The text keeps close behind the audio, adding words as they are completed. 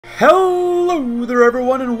Hello there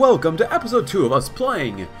everyone and welcome to episode 2 of us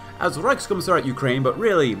playing as Reichskommissariat Ukraine, but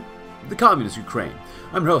really, the Communist Ukraine.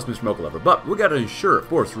 I'm your host, Mr. Mochalover, but we gotta ensure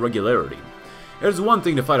force regularity. It is one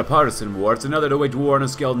thing to fight a partisan war, it's another to wage war on a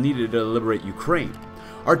scale needed to liberate Ukraine.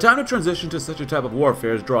 Our time to transition to such a type of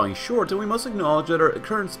warfare is drawing short, and we must acknowledge that our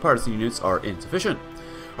current partisan units are insufficient.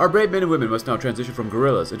 Our brave men and women must now transition from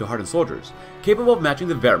guerrillas into hardened soldiers, capable of matching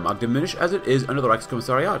the Wehrmacht, diminished as it is under the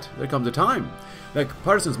Reichskommissariat. There comes a time that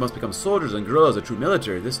partisans must become soldiers and guerrillas a true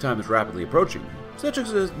military. This time is rapidly approaching. Such a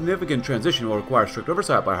significant transition will require strict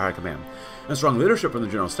oversight by high command, and strong leadership from the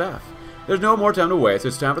general staff. There's no more time to waste,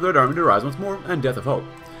 it's time for the Red Army to rise once more, and death of hope.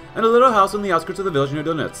 In a little house on the outskirts of the village near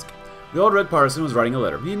Donetsk, the old red partisan was writing a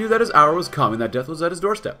letter. He knew that his hour was coming, that death was at his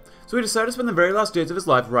doorstep, so he decided to spend the very last days of his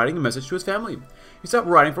life writing a message to his family. He stopped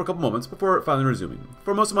writing for a couple moments before finally resuming.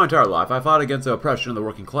 For most of my entire life, I fought against the oppression of the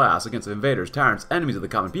working class, against the invaders, tyrants, enemies of the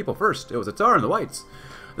common people. First, it was the Tsar and the Whites.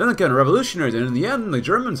 Then the counter-revolutionaries, and in the end, the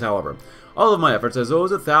Germans, however. All of my efforts, as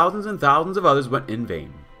those of thousands and thousands of others, went in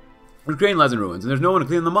vain. Ukraine lies in ruins, and there's no one to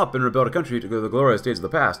clean them up and rebuild a country to go to the glorious days of the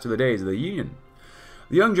past, to the days of the Union.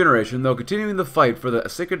 The young generation, though continuing the fight for the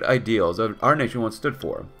sacred ideals that our nation once stood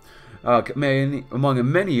for,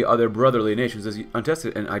 among many other brotherly nations, is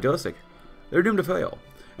untested and idealistic. They're doomed to fail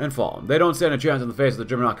and fall. They don't stand a chance in the face of the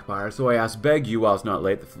German occupier, so I beg you, while it's not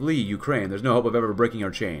late, to flee Ukraine. There's no hope of ever breaking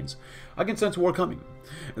our chains. I can sense war coming.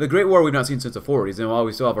 The great war we've not seen since the 40s, and while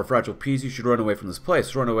we still have our fragile peace, you should run away from this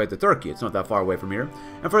place. Run away to Turkey. It's not that far away from here.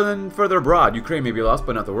 And further abroad, Ukraine may be lost,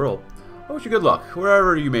 but not the world. I wish you good luck,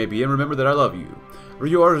 wherever you may be, and remember that I love you.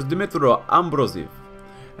 Yours, Dmitro Ambrosiev.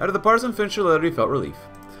 After the partisan finished the letter, he felt relief.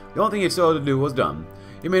 The only thing he still had to do was done.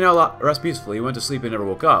 He may now rest peacefully. He went to sleep and never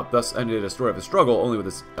woke up. Thus ended a story of his struggle, only with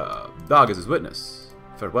his dog as his witness.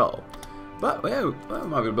 Farewell. But, yeah, we might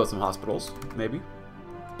be able to build some hospitals, maybe.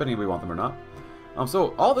 Depending if we want them or not.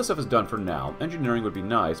 So, all this stuff is done for now. Engineering would be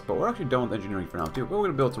nice, but we're actually done with engineering for now, too. But we're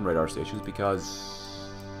going to build some radar stations because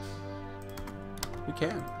we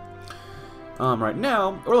can. Right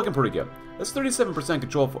now, we're looking pretty good. That's 37%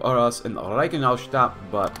 control for us in Reichenaustadt,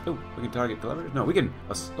 but we can target collaborators? No, we can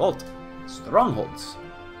assault strongholds.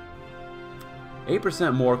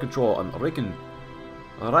 8% more control on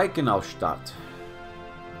Reichenaustadt.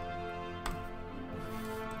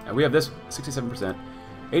 And we have this 67%,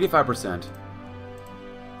 85%.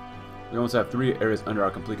 We almost have 3 areas under our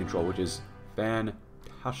complete control, which is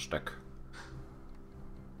fantastic.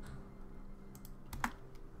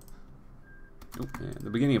 The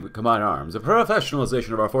beginning of combined arms. The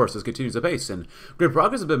professionalization of our forces continues apace, and great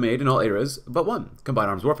progress has been made in all areas but one, combined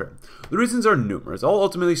arms warfare. The reasons are numerous, all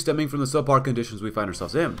ultimately stemming from the subpar conditions we find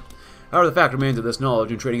ourselves in. However, the fact remains that this knowledge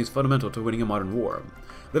and training is fundamental to winning a modern war.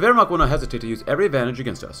 The Wehrmacht will not hesitate to use every advantage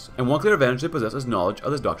against us, and one clear advantage they possess is knowledge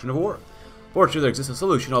of this doctrine of war. Fortunately, there exists a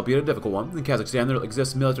solution, albeit a difficult one. In Kazakhstan, there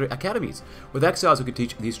exist military academies with exiles who can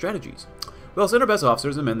teach these strategies. We'll send our best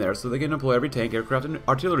officers and men there so they can employ every tank, aircraft, and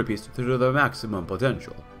artillery piece to their maximum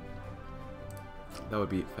potential. That would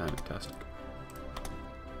be fantastic.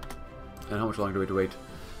 And how much longer do we have to wait?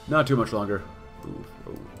 Not too much longer. Ooh,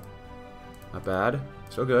 ooh. Not bad.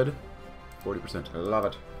 So good. 40%. I love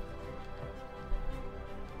it.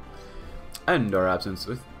 And our absence.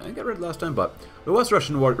 I got rid last time, but the West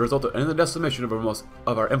Russian war resulted in the decimation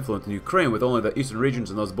of our influence in Ukraine, with only the eastern regions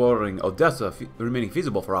and those bordering Odessa remaining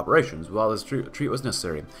feasible for operations, while this retreat was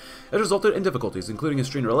necessary. It resulted in difficulties, including a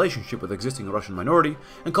strained relationship with the existing Russian minority,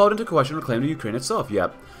 and called into question our claim to Ukraine itself.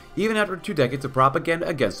 Yet, even after 2 decades of propaganda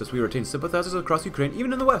against us, we retained sympathizers across Ukraine,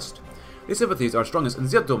 even in the West. These sympathies are strongest in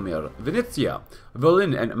Zhytomyr, Vinnytsia,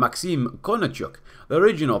 Volyn, and Maxim Konachuk. The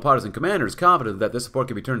regional partisan commander is confident that this support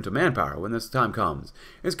can be turned to manpower when this time comes.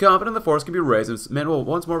 He is confident the force can be raised and men will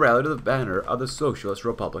once more rally to the banner of the Socialist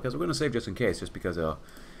Republic, as we're going to save just in case, just because I want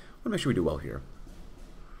to make sure we do well here.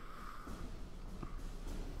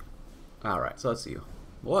 Alright, so let's see.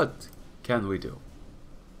 What can we do?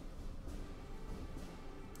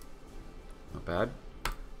 Not bad.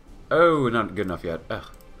 Oh, not good enough yet. Ugh.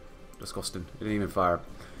 Disgusting. It didn't even fire.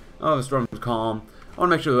 Oh, the storm is calm. I want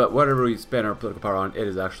to make sure that whatever we spend our political power on, it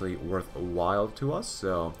is actually worthwhile to us.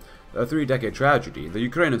 So, a 3-decade tragedy. The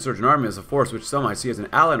Ukrainian insurgent army is a force which some might see as an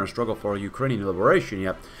ally in our struggle for Ukrainian liberation,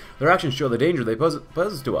 yet their actions show the danger they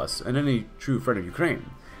pose to us and any true friend of Ukraine.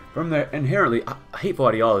 From their inherently hateful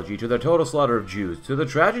ideology to their total slaughter of Jews, to the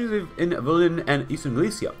tragedies in Volyn and Eastern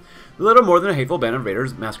Galicia, they're little more than a hateful band of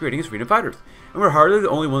raiders masquerading as freedom fighters, and we're hardly the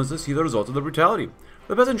only ones to see the results of the brutality.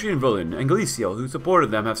 The peasantry in Volyn and Galicia who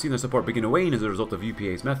supported them have seen their support begin to wane as a result of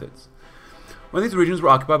UPA's methods. When these regions were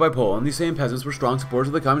occupied by Poland, these same peasants were strong supporters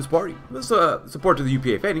of the Communist Party. With support to the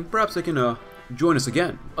UPA fading, perhaps they can join us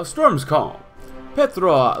again. A storm's calm.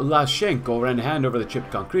 Petro Lashenko ran a hand over the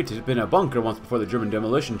chipped concrete. It had been a bunker once before the German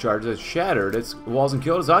demolition charges had shattered its walls and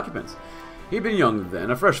killed its occupants. He'd been young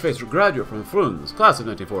then, a fresh-faced graduate from Frunz, class of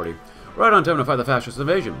 1940, right on time to fight the fascist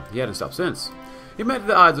invasion. He hadn't stopped since. He met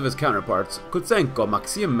the eyes of his counterparts, Kutsenko,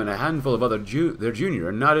 Maxim, and a handful of other their junior,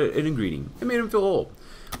 and nodded in greeting. It made him feel old.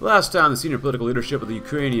 Last time, the senior political leadership of the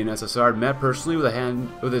Ukrainian SSR met personally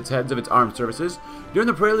with its heads of its armed services. During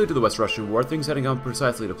the prelude to the West Russian War, things hadn't gone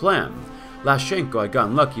precisely to plan. Lashenko had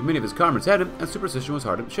gotten lucky, many of his comrades had him, and superstition was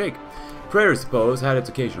hard to shake. Prayer, I suppose, had its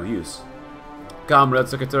occasional use. Comrade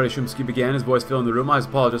Secretary Shumsky began, his voice filling the room. I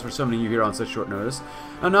apologize for summoning you here on such short notice,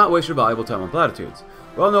 and not waste your valuable time on platitudes.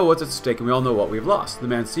 We all know what's at stake, and we all know what we've lost. The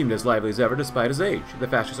man seemed as lively as ever, despite his age. The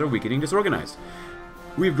fascists are weakening, disorganized.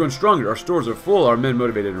 We've grown stronger, our stores are full, our men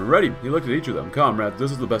motivated and ready. He looked at each of them. Comrades,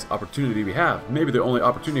 this is the best opportunity we have. Maybe the only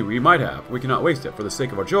opportunity we might have. We cannot waste it, for the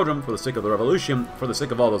sake of our children, for the sake of the revolution, for the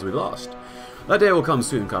sake of all those we lost. That day will come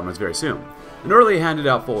soon, comrades, very soon. An early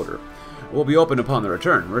handed-out folder will be opened upon their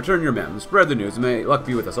return. Return your men, spread the news, and may luck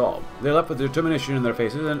be with us all. They left with determination in their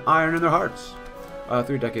faces and iron in their hearts. A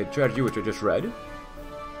 3-decade tragedy, which I just read,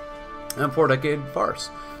 and 4-decade farce.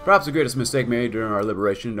 Perhaps the greatest mistake made during our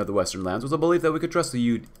liberation of the Western lands was the belief that we could trust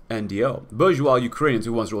the UNDO, bourgeois Ukrainians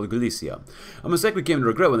who once ruled Galicia. A mistake we came to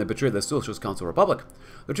regret when they betrayed the Socialist Council Republic.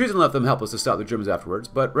 The treason left them helpless to stop the Germans afterwards,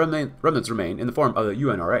 but remnants remain in the form of the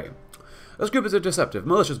UNRA. This group is a deceptive,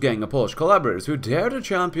 malicious gang of Polish collaborators who dare to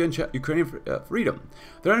champion Ukrainian freedom.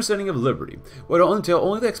 Their understanding of liberty would entail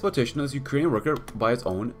only the exploitation of this Ukrainian worker by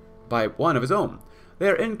one of his own. They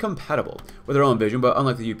are incompatible with their own vision, but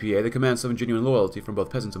unlike the UPA, they command some genuine loyalty from both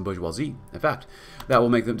peasants and bourgeoisie. In fact, that will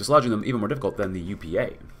make them dislodging them even more difficult than the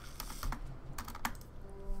UPA.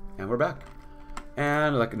 And we're back.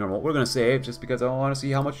 And like normal, we're going to save just because I want to see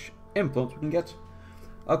how much influence we can get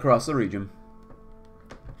across the region.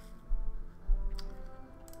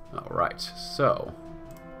 Alright, so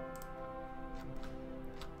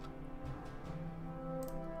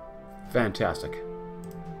fantastic.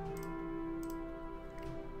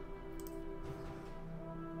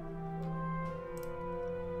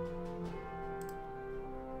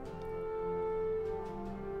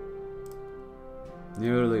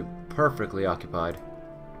 Nearly perfectly occupied.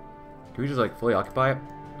 Can we just like fully occupy it?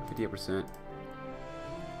 58%.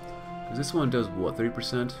 Because this one does what,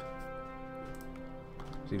 30%?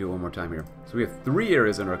 Need to do it one more time here. So we have 3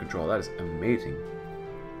 areas under our control. That is amazing.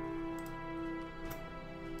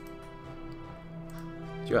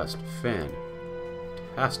 Just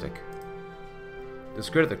fantastic.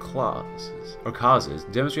 Discredit the causes,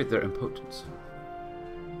 demonstrate their impotence.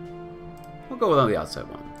 We'll go with on the outside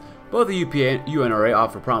one. Both the UPA and UNRA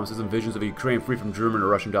offer promises and visions of a Ukraine free from German or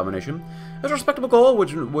Russian domination. As a respectable goal,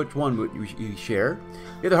 which one would you share?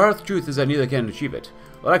 Yet the hard truth is that neither can achieve it.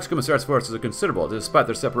 The Reichskommissar's forces are considerable, despite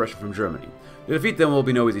their separation from Germany. To defeat them will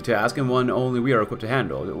be no easy task, and one only we are equipped to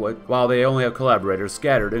handle, while they only have collaborators,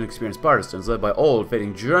 scattered, inexperienced partisans, led by old,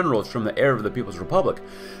 fading generals from the era of the People's Republic.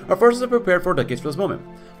 Our forces are prepared for decades for this moment.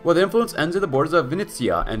 While the influence ends at the borders of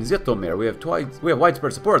Vinnytsia and Zhytomyr, we have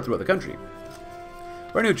widespread support throughout the country.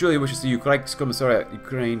 For anyone who truly wishes to see Reichskommissariat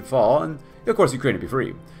Ukraine fall, and of course Ukraine to be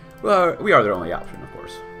free. Well, we are their only option, of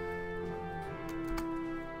course.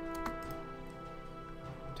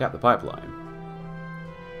 Tap the pipeline.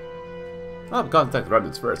 I'll contact the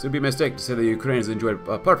remnants first. It would be a mistake to say that Ukrainians enjoyed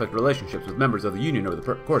perfect relationships with members of the Union over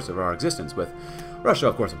the course of our existence, with Russia,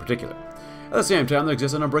 of course, in particular. At the same time, there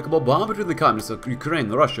exists an unbreakable bond between the communists of Ukraine,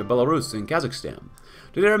 Russia, Belarus, and Kazakhstan.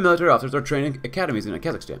 Today, our military officers are trained in academies in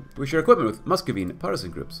Kazakhstan. We share equipment with Muscovine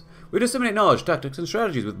partisan groups. We disseminate knowledge, tactics, and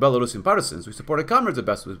strategies with Belarusian partisans. We support our comrades as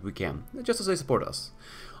best as we can, just as they support us.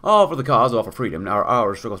 All for the cause, all for freedom. Now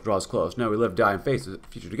our struggle draws close. Now we live, die, and face the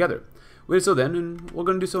future together. We did so then, and we're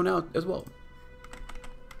going to do so now as well.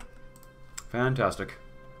 Fantastic.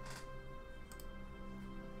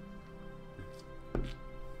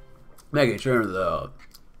 Making sure the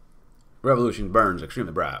revolution burns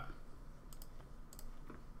extremely bright.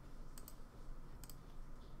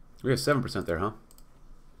 We have 7% there, huh?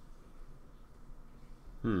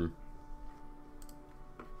 Oh,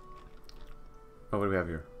 what do we have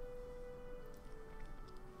here?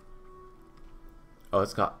 Oh,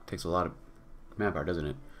 takes a lot of manpower, doesn't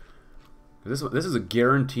it? This is a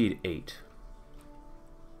guaranteed 8.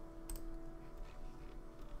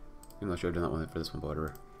 I'm not sure I've done that one for this one, but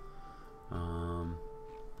whatever.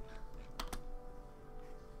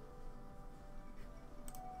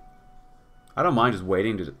 I don't mind just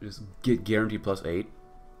waiting to just get guaranteed plus 8.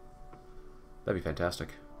 That'd be fantastic.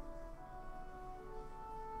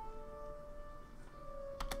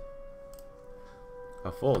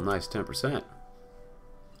 A full nice 10%.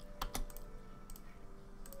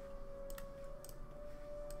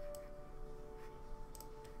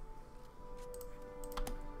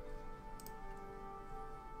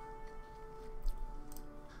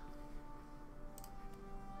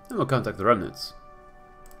 And we'll contact the remnants.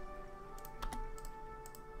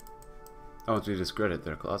 I want to discredit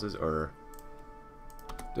their clauses or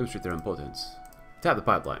demonstrate their impotence. Tap the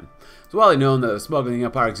pipeline. It's widely known that the smuggling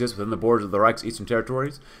empire exists within the borders of the Reich's eastern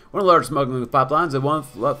territories. One of the largest smuggling pipelines is the one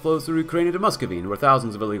that flows through Ukraine into Muscovine, where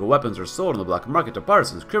thousands of illegal weapons are sold on the black market to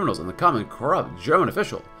partisans, criminals, and the common corrupt German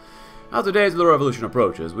official. As the days of the revolution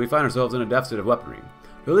approaches, we find ourselves in a deficit of weaponry.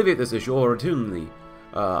 To alleviate this issue, we'll routinely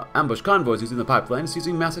ambush convoys using the pipeline,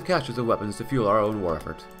 seizing massive caches of weapons to fuel our own war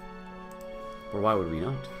effort. Or why would we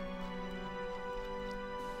not?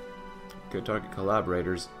 Good target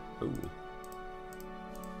collaborators. Ooh.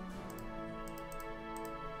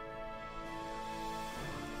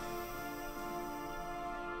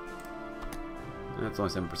 That's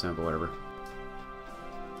only 7%, but whatever.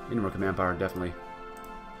 Need more command power, definitely.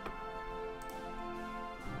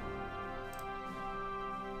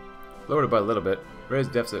 Lowered it by a little bit.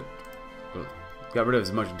 Raised deficit. Got rid of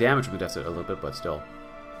as much damage from the deficit a little bit, but still.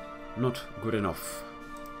 Not good enough.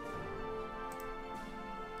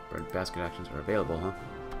 Bread basket actions are available, huh?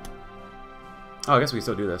 Oh, I guess we can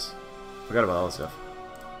still do this. Forgot about all this stuff.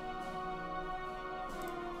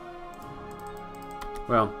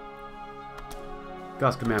 Well.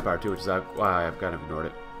 Cost command power too, which is why I've kind of ignored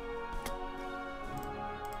it.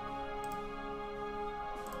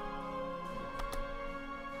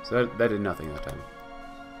 So that did nothing that time.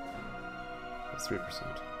 That's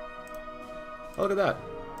 3%. Oh, look at that.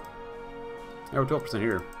 Yeah, we're 12%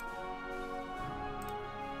 here.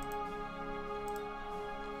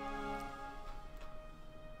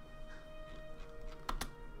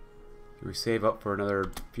 Can we save up for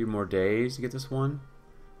another few more days to get this one?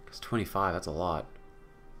 It's 25, that's a lot.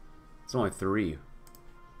 It's only 3.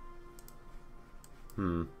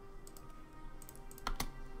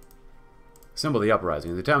 Symbol of the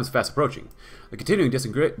uprising. The time is fast approaching. The continuing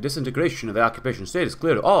disintegration of the occupation state is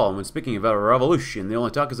clear to all, and when speaking about a revolution, the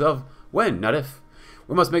only talk is of when, not if.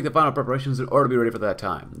 We must make the final preparations in order to be ready for that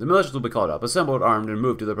time. The militias will be called up, assembled, armed, and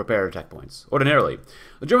moved to the prepared attack points. Ordinarily,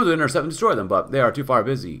 the Germans would intercept and destroy them, but they are far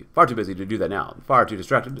too busy to do that now. Far too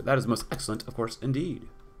distracted. That is most excellent, of course, indeed.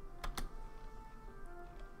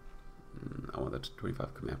 I want that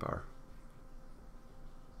 25 command power.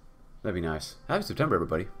 That'd be nice. Happy September,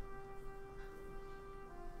 everybody.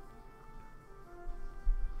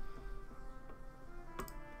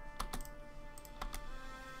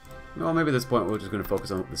 Well, maybe at this point we're just going to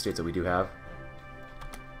focus on the states that we do have.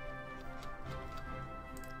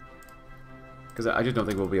 Because I just don't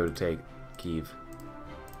think we'll be able to take Kiev.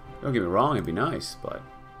 Don't get me wrong, it'd be nice, but...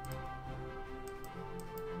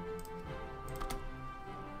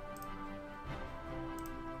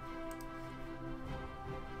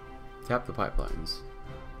 Tap the pipelines.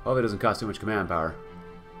 Hope it doesn't cost too much command power.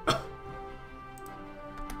 Let's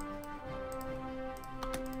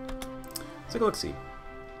take a look-see.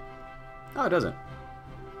 Oh, it doesn't.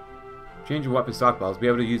 Changing weapon stockpiles. Be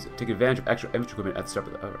able to take advantage of extra infantry equipment at the start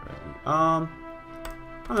of the... Oh,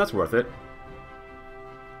 that's worth it.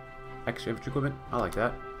 Extra infantry equipment. I like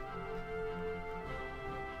that.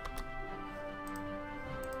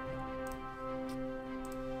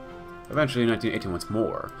 Eventually, in 1918, once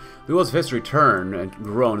more. The wheels of history turn and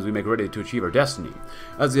groan as we make ready to achieve our destiny.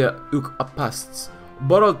 As the Ukapsts,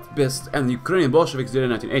 Borodbist, and the Ukrainian Bolsheviks did in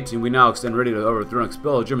 1918, we now extend ready to overthrow and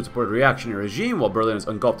expel a German-supported reactionary regime while Berlin is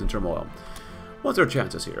engulfed in turmoil. What's our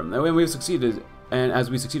chances here? And when we've succeeded, and as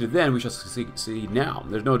we succeeded then, we shall succeed now.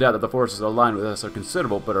 There's no doubt that the forces aligned with us are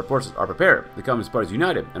considerable, but our forces are prepared. The Communist Party is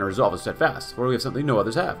united, and our resolve is steadfast, for we have something no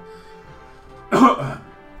others have.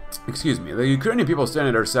 Excuse me. The Ukrainian people stand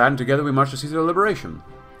at our side, and together we march to seize their liberation.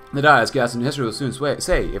 The die is cast, and history will soon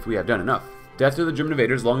say if we have done enough. Death to the German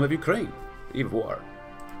invaders, long live Ukraine. The eve of war.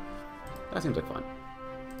 That seems like fun.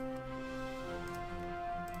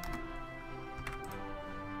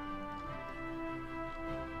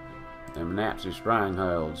 Them Nazi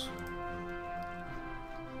strongholds.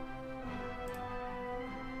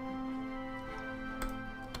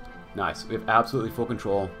 Nice. We have absolutely full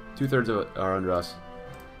control. 2/3 of it are under us.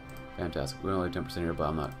 Fantastic. We're only 10% here, but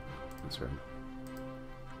I'm not concerned.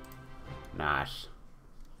 Nice.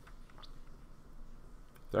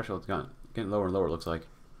 Threshold's getting lower and lower, it looks like.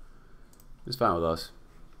 It's fine with us.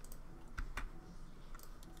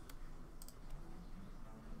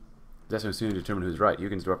 That's when soon determine who's right.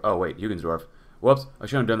 Hugensdorf. Oh, wait. Hugensdorf. Whoops. I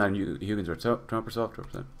shouldn't have done that in Hugensdorf. So,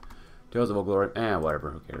 12%. Tales of Old Glory.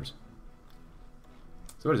 Whatever. Who cares?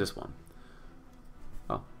 So what is this one?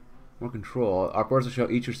 Oh. More control. Our forces shall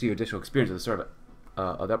each receive additional experience at the start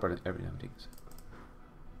of that part of every time it takes.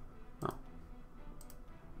 Oh.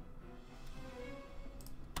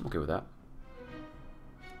 I'm okay with that.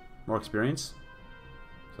 More experience.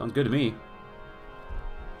 Sounds good to me.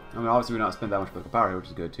 I mean, obviously we not spend that much political power here, which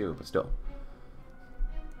is good too, but still.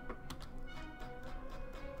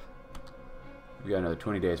 We got another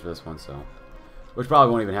 20 days for this one, so... Which probably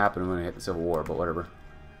won't even happen when we hit the Civil War, but whatever.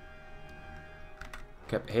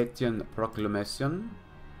 Capetian Proclamation.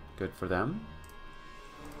 Good for them.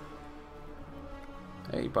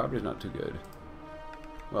 Hey, poverty's not too good.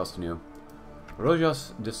 What else new?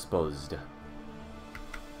 Rojas disposed.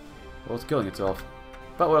 Well, it's killing itself.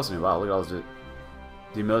 But what else new? Wow, look at all those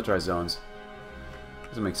demilitarized zones.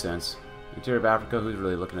 Doesn't make sense. Interior of Africa, who's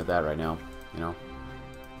really looking at that right now? You know?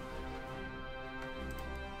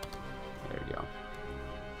 There you go.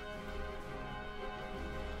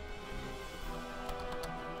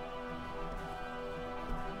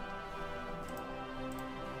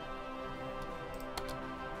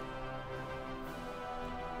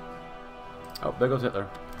 Oh, there goes Hitler.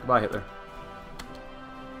 Goodbye, Hitler.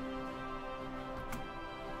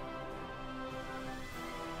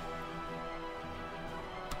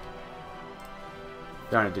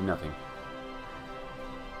 Darn, it did nothing.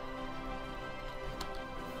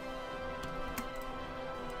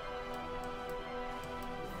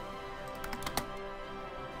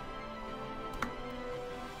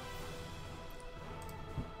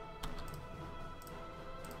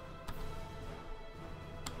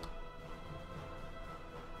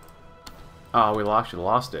 Oh, we actually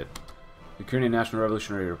lost it. The Ukrainian National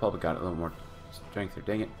Revolutionary Republic got a little more strength here.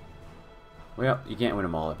 Dang it. Well, you can't win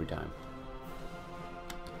them all every time.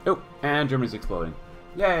 Oh, and Germany's exploding.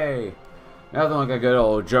 Yay! Nothing like a good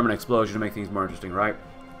old German explosion to make things more interesting, right?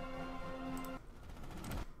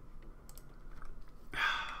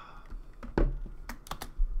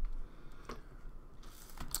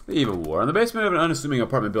 The Evil War. In the basement of an unassuming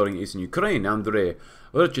apartment building in eastern Ukraine, Andrei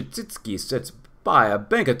Lechitsky sits by a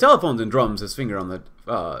bank of telephones and drums his finger on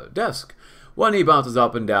the desk. One knee bounces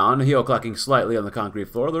up and down, heel clacking slightly on the concrete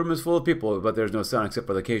floor. The room is full of people, but there's no sound except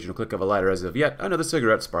for the occasional click of a lighter as if yet another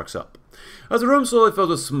cigarette sparks up. As the room slowly fills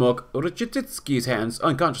with smoke, Lechitsky's hands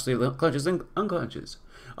unconsciously clenches and unclenches.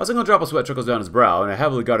 A single drop of sweat trickles down his brow, and a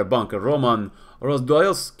heavily guarded bunker, Roman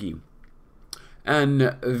Rozdoilsky and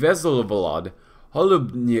Veselvolod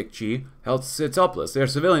Holubnyikchi sits helpless. They are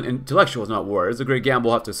civilian intellectuals, not warriors. The great gamble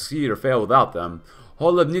will have to succeed or fail without them.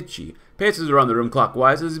 Holubnyikchi paces around the room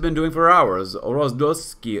clockwise as he's been doing for hours.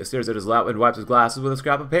 Rozdosky stares at his lap and wipes his glasses with a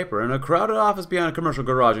scrap of paper in a crowded office behind a commercial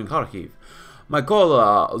garage in Kharkiv.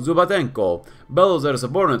 Mykola Zubatenko bellows at his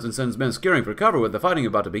subordinates and sends men scurrying for cover with the fighting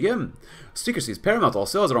about to begin. Secrecy is paramount. All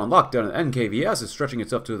cells are on lockdown, and NKVS is stretching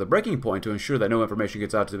itself to the breaking point to ensure that no information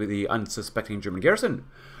gets out to the unsuspecting German garrison.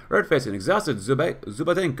 Red-faced and exhausted,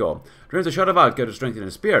 Zubatenko drains a shot of vodka to strengthen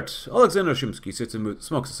his spirit. Alexander Shumsky sits and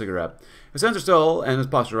smokes a cigarette. His hands are still and his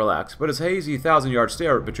posture relaxed, but his hazy, thousand-yard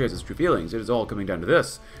stare betrays his true feelings. It is all coming down to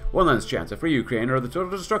this. One last chance, a free Ukraine or the total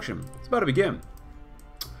destruction. It's about to begin.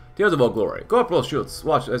 Tears of Old Glory. Corporal Schultz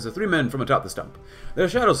watched as the three men from atop the stump. Their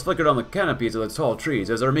shadows flickered on the canopies of the tall trees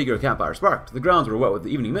as their meager campfire sparked. The grounds were wet with the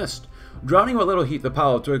evening mist, drowning what little heat the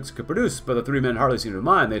pile of twigs could produce, but the three men hardly seemed to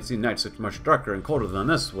mind. They had seen nights much darker and colder than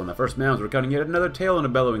this, when the first mounds were cutting yet another tale in a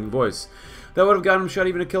bellowing voice that would have gotten them shut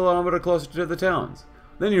even a kilometer closer to the towns.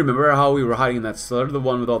 Then you remember how we were hiding in that cellar, the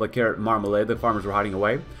one with all the carrot marmalade the farmers were hiding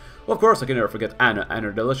away? Well, of course, I can never forget Anna and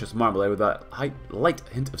her delicious marmalade with that light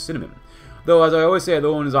hint of cinnamon. Though, as I always say,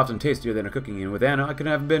 the woman is often tastier than her cooking, and with Anna, I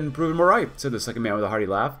couldn't have been proven more right, said the second man with a hearty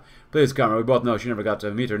laugh. Please, comrade, we both know she never got to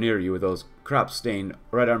meet or near you with those crap-stained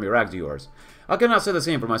Red Army rags of yours. I cannot say the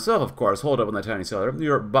same for myself, of course. Hold up in that tiny cellar.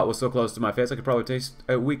 Your butt was so close to my face I could probably taste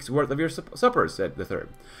a week's worth of your supper, said the third.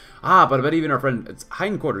 Ah, but I bet even our friend's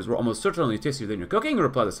hindquarters were almost certainly tastier than your cooking,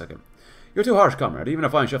 replied the second. You're too harsh, comrade. Even a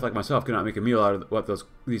fine chef like myself cannot make a meal out of what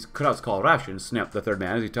these krauts call rations, snapped the third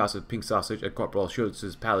man as he tossed a pink sausage at Corporal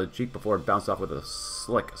Schultz's pallid cheek before it bounced off with a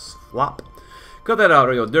slick flop. Cut that out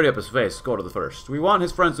or you'll dirty up his face, scolded the first. We want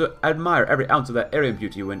his friends to admire every ounce of that Aryan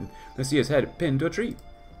beauty when they see his head pinned to a tree.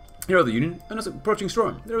 Hero of the Union, and an approaching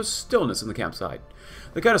storm. There was stillness in the campsite.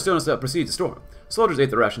 The kind of stillness that precedes a storm. Soldiers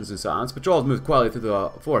ate their rations in silence. Patrols moved quietly through the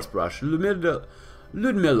forest brush. Ludmila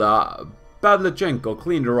Pavlichenko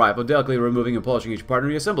cleaned her rifle, delicately removing and polishing each part and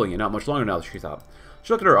reassembling it. Not much longer now, she thought.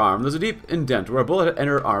 She looked at her arm. There's a deep indent where a bullet had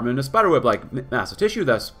entered her arm and a spiderweb-like mass of tissue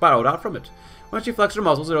that spiraled out from it. When she flexed her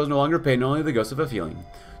muscles, there was no longer pain, only the ghost of a feeling.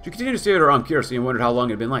 She continued to stare at her arm curiously and wondered how long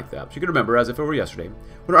it had been like that. She could remember as if it were yesterday,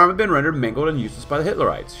 when her arm had been rendered mangled and useless by the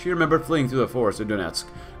Hitlerites. She remembered fleeing through the forest of Donetsk,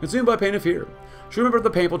 consumed by pain and fear. She remembered the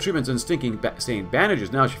painful treatments and stinking stained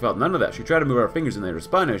bandages. Now she felt none of that. She tried to move her fingers and they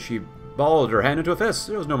responded as she balled her hand into a fist.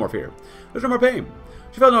 There was no more fear. There was no more pain.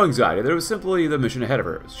 She felt no anxiety. There was simply the mission ahead of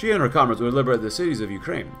her. She and her comrades would liberate the cities of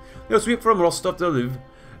Ukraine. They would sweep from Rostov to Lviv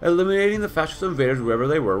eliminating the fascist invaders wherever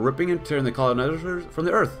they were, ripping and tearing the colonizers from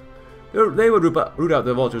the earth. They would root out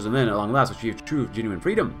the vultures and then, at long last, achieve true, genuine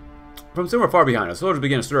freedom. From somewhere far behind us, soldiers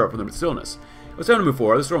began to stir up from the stillness. It was time to move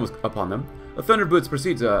forward. The storm was upon them. The thunder boots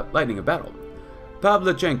precedes a lightning of battle.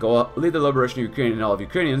 Pavlichenko will lead the liberation of Ukraine and all of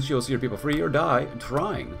Ukrainians. She will see her people free or die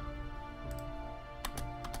trying.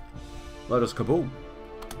 Let us kaboom.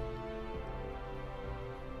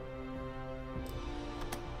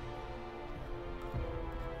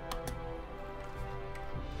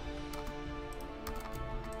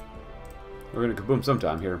 We're gonna kaboom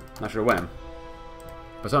sometime here. Not sure when,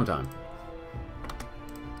 but sometime.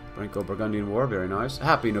 Franco-Burgundian War, very nice.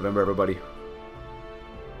 Happy November, everybody.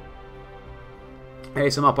 Hey,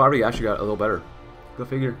 somehow poverty actually got a little better. Go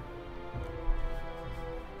figure.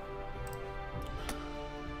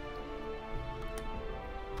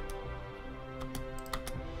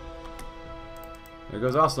 There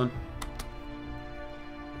goes Austin.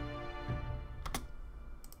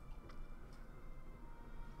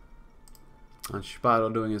 And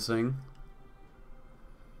Spado doing his thing.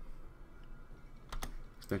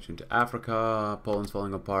 Extension to Africa. Poland's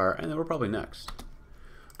falling apart. And then we're probably next.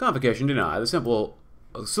 Convocation denied. The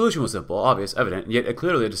solution was simple, obvious, evident, and yet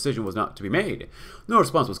clearly a decision was not to be made. No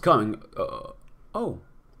response was coming. Oh,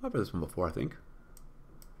 I've read this one before, I think.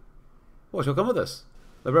 What shall come with this?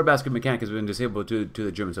 The breadbasket mechanic has been disabled due to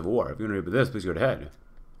the German Civil War. If you want to read about this, please go ahead.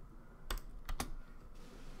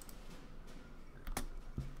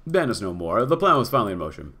 Bandits no more. The plan was finally in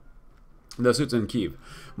motion. The suits in Kiev,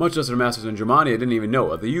 much less their masters in Germania, didn't even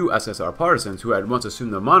know it. The USSR partisans, who had once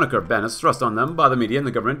assumed the moniker bandits thrust on them by the media and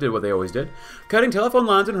the government, did what they always did, cutting telephone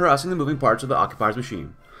lines and harassing the moving parts of the occupier's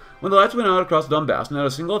machine. When the lights went out across Donbass, not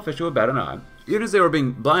a single official would bat an eye, even as they were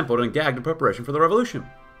being blindfolded and gagged in preparation for the revolution.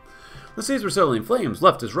 The cities were suddenly in flames,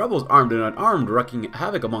 leftist rebels, armed and unarmed, wreaking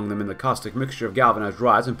havoc among them in the caustic mixture of galvanized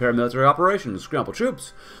riots and paramilitary operations. Scrambled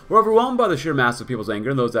troops were overwhelmed by the sheer mass of people's anger,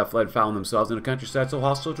 and those that fled found themselves in a countryside so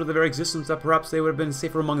hostile to their very existence that perhaps they would have been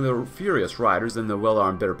safer among the furious rioters than the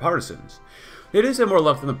well-armed, bitter partisans. They did have more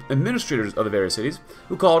luck than the administrators of the various cities,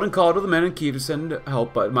 who called and called to the men in Kiev to send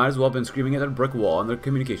help, but might as well have been screaming at a brick wall and their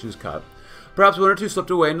communications cut. Perhaps one or two slipped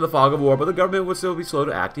away into the fog of war, but the government would still be slow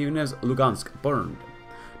to act, even as Lugansk burned.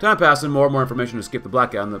 Time passed and more information escaped the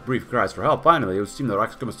blackout and the brief cries for help. Finally, it would seem the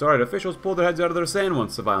Reichskommissariat officials pulled their heads out of their sand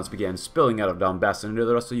once the violence began spilling out of Donbass and into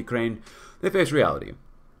the rest of Ukraine. They faced reality.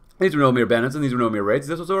 These were no mere bandits and these were no mere raids.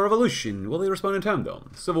 This was a revolution. Will they respond in time, though?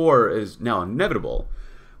 Civil war is now inevitable.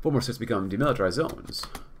 4 more states become demilitarized zones.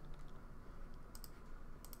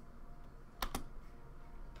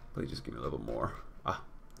 Please just give me a little more. Ah,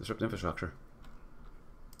 disrupt infrastructure.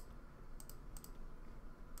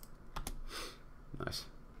 Nice.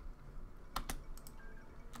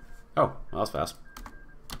 Oh, well, that was fast.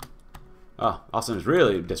 Ah, Austin is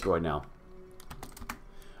really destroyed now.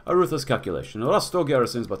 A ruthless calculation. The last still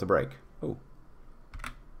garrisons but to break. Oh.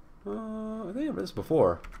 I think I've read this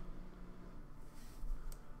before.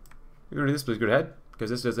 You're gonna read this, please go ahead. Because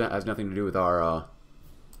this has nothing to do with our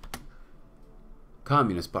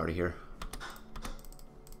Communist Party here.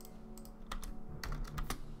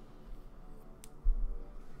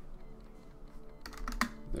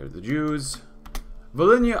 There's the Jews.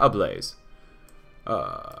 Volhynia ablaze.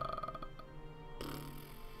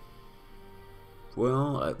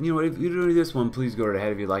 Well, you know what, if you don't read this one, please go right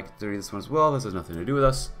ahead if you'd like to read this one as well. This has nothing to do with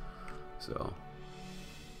us. So,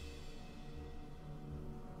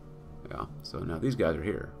 yeah, so now these guys are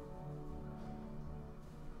here.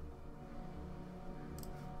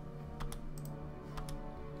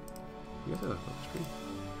 You guys have a focus screen?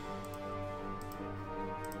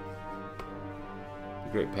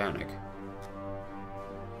 The Great Panic.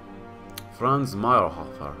 Franz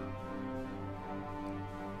Mayrhofer.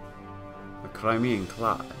 The Crimean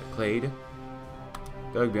Clade.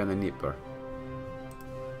 Dug beyond the Dnieper.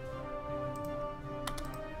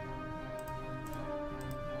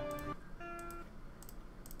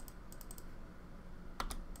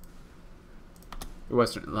 The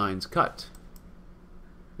western lines cut.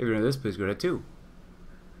 If you're into this, please go ahead too.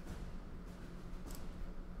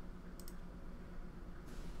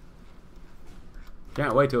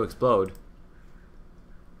 Can't wait to explode.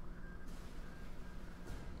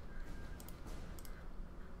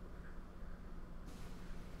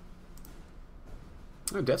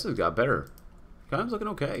 Oh, Dessa's got better. Time's looking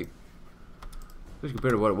okay. Just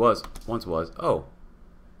compared to what it was once was. Oh.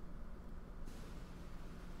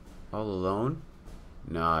 All alone?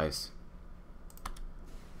 Nice.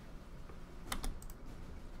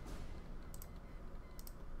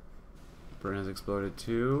 Burn has exploded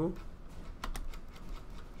too.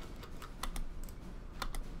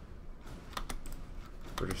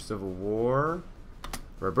 British Civil War.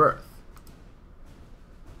 Rebirth.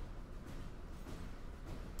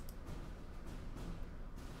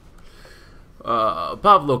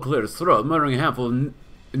 Pablo cleared his throat, muttering a handful of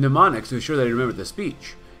mnemonics to ensure that he remembered the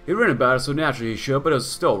speech. He'd written about it, so naturally he should, but it was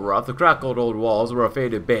still rough. The crackled old walls were a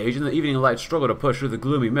faded beige, and the evening light struggled to push through the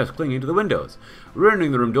gloomy mist clinging to the windows,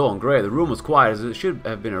 rendering the room dull and gray. The room was quiet, as it should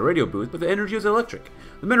have been a radio booth, but the energy was electric.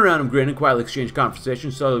 The men around him grinned and quietly exchanged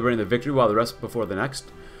conversation, celebrating the victory while the rest rushing before the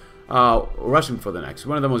next.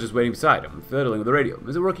 One of them was just waiting beside him, fiddling with the radio.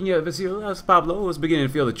 "Is it working yet, Vasil?" asked Pablo, who was beginning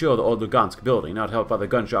to feel the chill of the old Lugansk building, not helped by the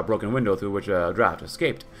gunshot-broken window through which a draft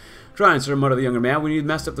escaped. "Try and sir," muttered the younger man. "We need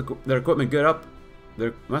messed up their equipment good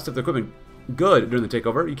during the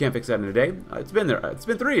takeover. You can't fix that in a day. It's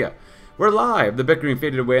been 3. We're live." The bickering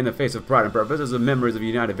faded away in the face of pride and purpose as the memories of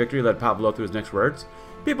united victory led Pablo through his next words.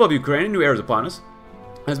 "People of Ukraine, a new era is upon us.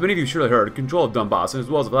 As many of you surely heard, control of Donbass, as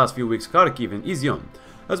well as the last few weeks, Kharkiv and Izium,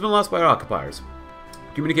 has been lost by our occupiers.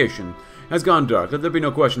 Communication has gone dark. Let there be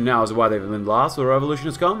no question now as to why they've been lost. The revolution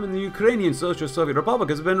has come, and the Ukrainian Socialist Soviet Republic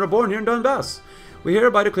has been reborn here in Donbass. We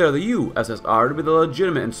hereby declare the USSR to be the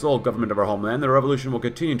legitimate and sole government of our homeland. The revolution will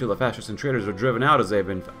continue until the fascists and traitors are driven out as they have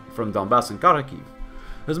been from Donbass and Kharkiv.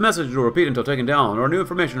 This message will repeat until taken down, or new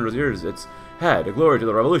information rears its head. Glory to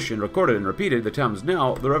the revolution, recorded and repeated. The time is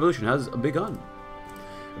now. The revolution has begun."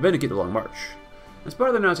 Vindicate the Long March. As part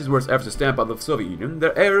of the Nazis' worst efforts to stamp out the Soviet Union,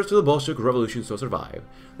 their heirs to the Bolshevik Revolution still survive.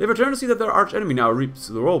 They've returned to see that their arch-enemy now reaps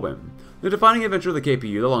the whirlwind. The defining adventure of the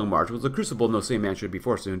KPU, the Long March, was the crucible no sane man should be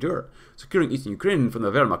forced to endure. Securing Eastern Ukraine from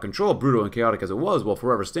the Wehrmacht control, brutal and chaotic as it was, will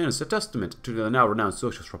forever stand as a testament to the now renowned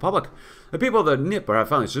Socialist Republic. The people of the Dnieper have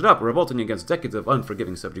finally stood up, revolting against decades of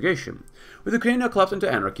unforgiving subjugation. With Ukraine now collapsed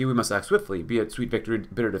into anarchy, we must act swiftly, be it sweet victory,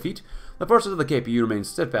 bitter defeat. The forces of the KPU remain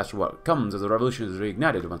steadfast for what comes as the revolution is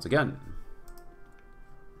reignited once again.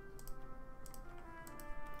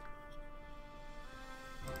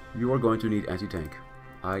 You are going to need anti-tank.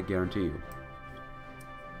 I guarantee you.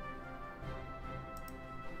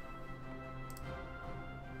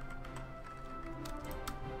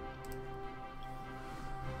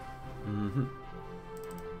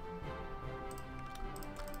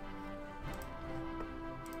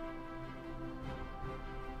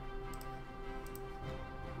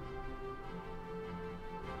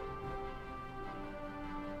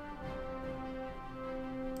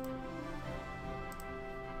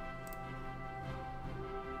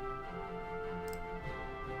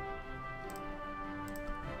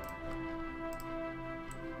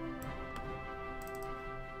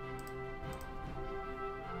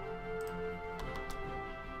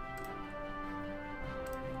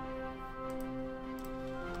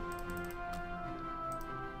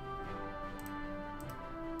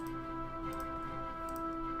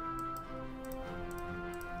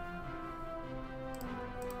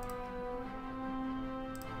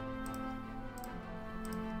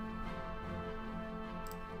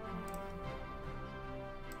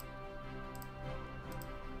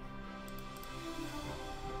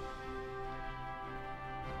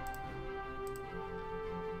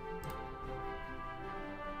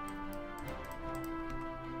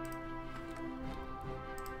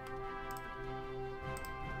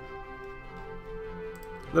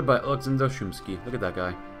 Liberate Alexander Shumsky. Look at that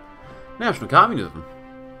guy. National Communism.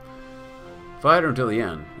 Fighter until the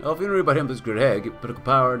end. Well, if you don't read about him, this is great. Hey, get political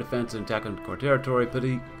power, defense, and attack on core territory,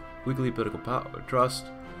 weekly political power, trust,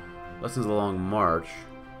 lessons of the Long March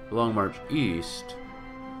East,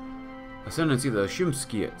 ascendancy of the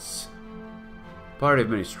Shumskyites, party of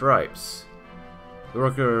many stripes, the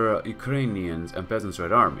worker Ukrainians, and peasants'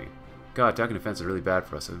 Red Army. God, attack and defense is really bad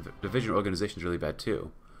for us. Division organization is really bad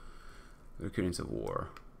too. The Ukrainian Civil War.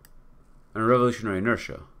 And revolutionary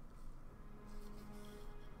inertia.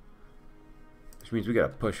 Which means we gotta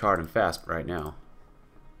push hard and fast right now.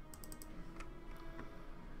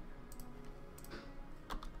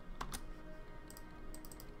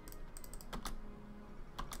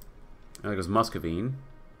 And there goes Muscovine.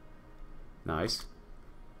 Nice.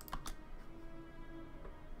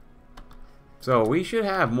 So we should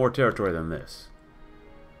have more territory than this.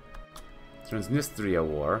 Transnistria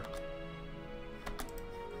War.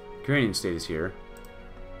 Ukrainian state is here.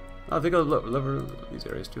 Oh, they go over these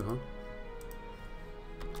areas too, huh?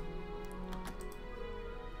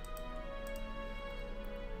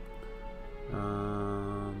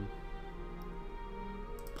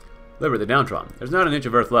 Liberate the downtrodden. There's not an inch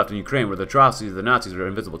of earth left in Ukraine where the atrocities of the Nazis are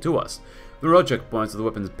invisible to us. The road checkpoints of the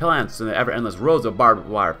weapons plants and the ever-endless rows of barbed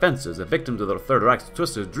wire fences, the victims of the Third Reich's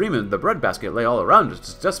twisters dreaming the breadbasket lay all around us,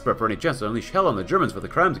 just desperate for any chance to unleash hell on the Germans for the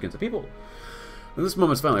crimes against the people. And this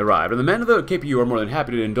moment's finally arrived, and the men of the KPU are more than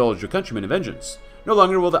happy to indulge your countrymen in vengeance. No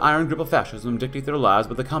longer will the iron grip of fascism dictate their lives,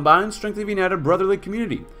 but the combined strength of a united brotherly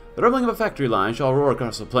community. The rumbling of a factory line shall roar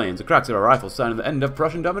across the plains, the cracks of our rifles signing the end of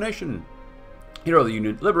Prussian domination. Hero of the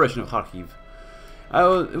Union, liberation of Kharkiv.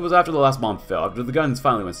 It was after the last bomb fell, after the guns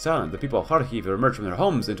finally went silent, the people of Kharkiv emerged from their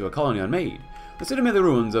homes into a colony unmade. The city made the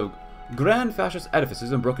ruins of grand fascist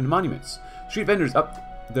edifices and broken monuments. Street vendors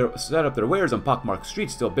set up their wares on pockmarked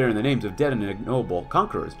streets, still bearing the names of dead and ignoble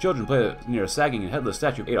conquerors. Children played near a sagging and headless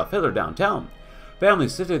statue of Adolf Hitler downtown.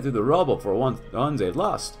 Families sifted through the rubble for ones they had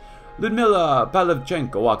lost. Ludmila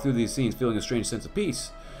Palevchenko walked through these scenes feeling a strange sense of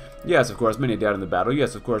peace. Yes, of course, many died in the battle.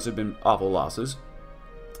 Yes, of course, there had been awful losses.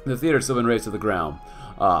 The theater had still been razed to the ground.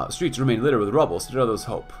 Streets remained littered with rubble. Still there was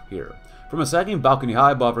hope here. From a sagging balcony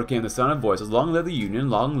high above her came the sound of voices. Long live the Union,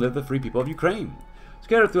 long live the free people of Ukraine.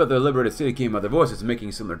 Scattered throughout the liberated city came other voices,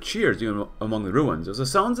 making similar cheers even among the ruins. It was the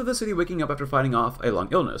sounds of the city waking up after fighting off a long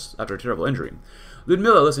illness, after a terrible injury.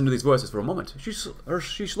 Ludmila listened to these voices for a moment. She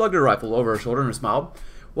slugged her rifle over her shoulder and smiled.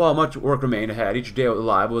 While much work remained ahead, each day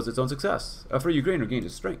alive was its own success. A free Ukraine regained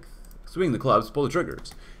its strength. Swing the clubs, pull the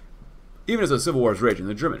triggers. Even as the civil war was raging,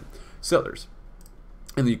 the German settlers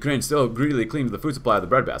and the Ukraine still greedily cleaned the food supply of the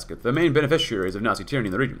breadbasket, the main beneficiaries of Nazi tyranny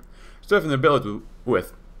in the region, stuffing their bellies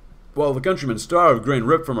with, while the countrymen starved, grain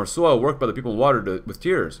ripped from our soil, worked by the people and watered with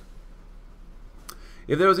tears.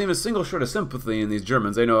 If there was even a single shred of sympathy in these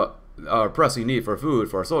Germans, they know our pressing need for food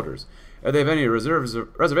for our soldiers. If they have any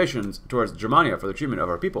reservations towards Germania for the treatment of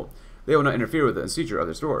our people, they will not interfere with the seizure of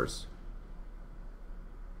their stores.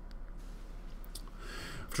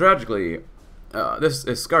 Tragically, this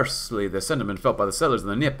is scarcely the sentiment felt by the settlers in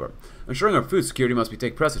the Dnieper. Ensuring our food security must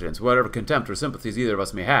take precedence. Whatever contempt or sympathies either of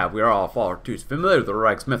us may have, we are all far too familiar with the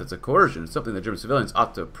Reich's methods of coercion, something the German civilians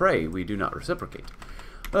ought to pray we do not reciprocate.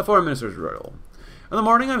 The Foreign Minister's riddle. In the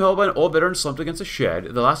morning, I'm held by an old veteran slumped against a shed,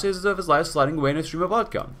 the last days of his life sliding away in a stream of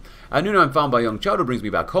vodka. At noon, I'm found by a young child who brings me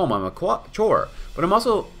back home. I'm a chore, but I'm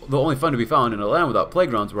also the only fun to be found in a land without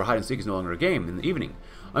playgrounds where hide and seek is no longer a game. In the evening,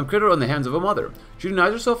 I'm cradled in the hands of a mother. She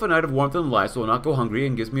denies herself a night of warmth and light, so will not go hungry,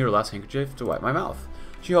 and gives me her last handkerchief to wipe my mouth.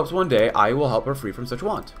 She hopes one day I will help her free from such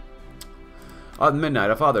want. At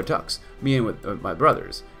midnight, a father tucks me in with my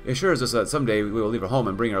brothers. He assures us that someday we will leave our home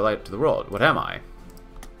and bring our light to the world. What am I?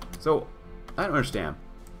 So, I don't understand.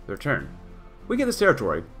 Their turn. We get this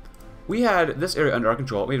territory. We had this area under our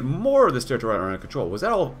control. We had more of this territory under our control. Was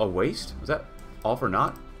that all a waste? Was that all for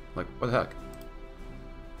naught? Like, what the heck?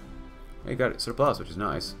 You got it surplus, which is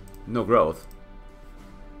nice. No growth.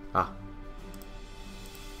 Ah.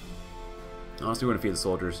 Honestly, we're going to feed the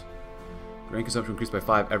soldiers. Grain consumption increased by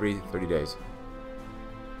 5 every 30 days.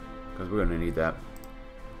 Because we're going to need that.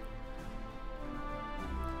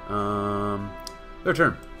 Their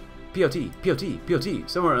turn. POT.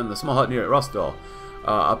 Somewhere in the small hut near Rostov,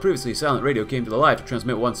 a previously silent radio came to the light to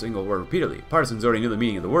transmit one single word repeatedly. Partisans already knew the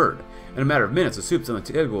meaning of the word. In a matter of minutes, the soups on the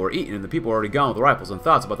table were eaten, and the people were already gone with rifles and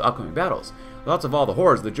thoughts about the upcoming battles. Thoughts of all the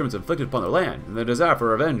horrors the Germans inflicted upon their land, and the desire for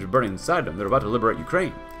revenge burning inside them. They're about to liberate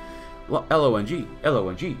Ukraine. LONG.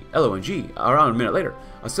 Around a minute later,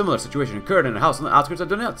 a similar situation occurred in a house on the outskirts of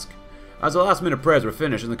Donetsk. As the last-minute prayers were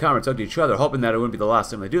finished and the comrades hugged each other, hoping that it wouldn't be the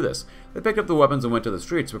last time they do this, they picked up the weapons and went to the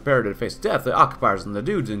streets, prepared to face death, the occupiers and the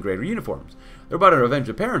dudes in gray uniforms. They were about to avenge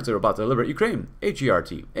the parents they were about to liberate Ukraine.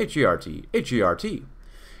 H-E-R-T.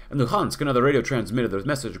 In Luhansk, another radio transmitted their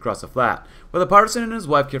message across the flat, with a partisan and his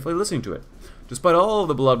wife carefully listening to it. Despite all of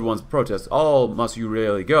the beloved one's protests, all must you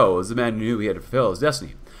really go, as the man knew he had to fulfill his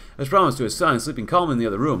destiny. His promise to his son, sleeping calmly in the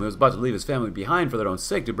other room, he was about to leave his family behind for their own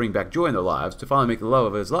sake, to bring back joy in their lives, to finally make the love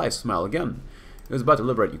of his life smile again. He was about to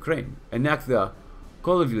liberate Ukraine, enact the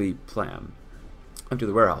Kolovly plan, empty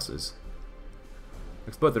the warehouses,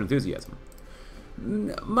 exploit their enthusiasm.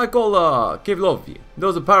 Michael Kiev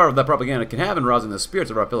knows the power that propaganda can have in rousing the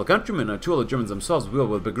spirits of our fellow countrymen, a tool the Germans themselves wield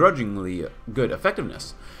with begrudgingly good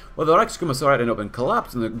effectiveness. While the Reichskommissariat in open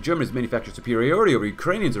collapse and the Germany's manufactured superiority over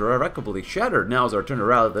Ukrainians are irrevocably shattered, now is our turn to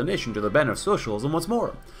rally the nation to the banner of socialism once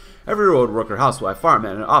more. Every road worker, housewife,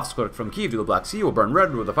 farmman, and office clerk from Kiev to the Black Sea will burn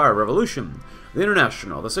red with the fire of revolution. The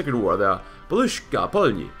International, the Sacred War, the Polushka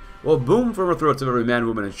Polny will boom from the throats of every man,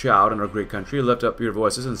 woman, and child in our great country. Lift up your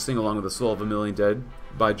voices and sing along with the soul of a million dead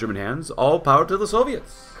by German hands. All power to the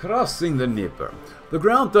Soviets. Crossing the Dnieper. The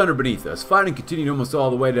ground thundered beneath us. Fighting continued almost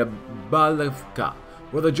all the way to Balivka,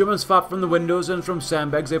 where the Germans fought from the windows and from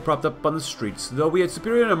sandbags they propped up on the streets. Though we had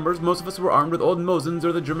superior numbers, most of us were armed with old Mosins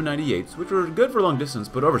or the German 98s, which were good for long distance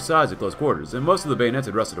but oversized at close quarters, and most of the bayonets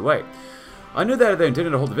had rusted away. I knew that if they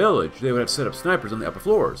intended to hold the village, they would have to set up snipers on the upper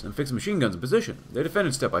floors and fix machine guns in position. They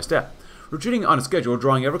defended step by step, retreating on a schedule,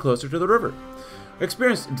 drawing ever closer to the river.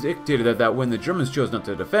 Experience dictated that when the Germans chose not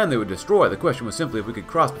to defend, they would destroy. The question was simply if we could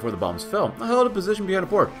cross before the bombs fell. I held a position behind a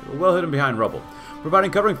porch, well hidden behind rubble,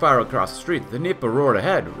 providing covering fire across the street. The Dnieper roared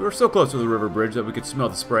ahead. We were so close to the river bridge that we could smell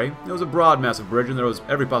the spray. It was a broad, massive bridge, and there was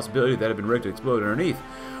every possibility that it had been rigged to explode underneath,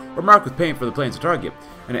 or marked with paint for the planes to target.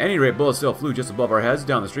 And at any rate, bullets still flew just above our heads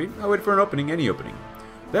down the street. I waited for an opening, any opening.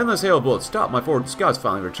 The endless hail of bullets stopped. My forward scouts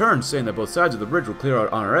finally returned, saying that both sides of the bridge were clear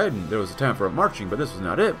out on our head, and there was a time for marching, but this was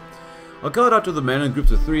not it. I called out to the men in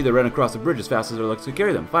groups of 3 that ran across the bridge as fast as their legs could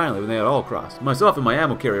carry them. Finally, when they had all crossed, myself and my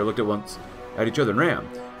ammo carrier looked at once at each other and ran.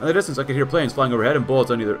 In the distance, I could hear planes flying overhead and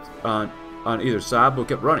bullets on either side, but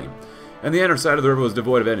kept running. And the inner side of the river was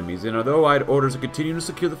devoid of enemies, and although I had orders to continue to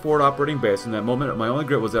secure the forward operating base, in that moment my only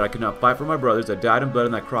regret was that I could not fight for my brothers that died and bled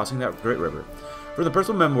in that crossing that great river. For the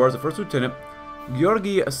personal memoirs of First Lieutenant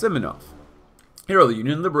Georgy Semenov, hero of the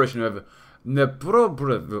Union Liberation of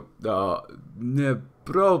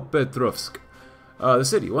Dnipropetrovsk. The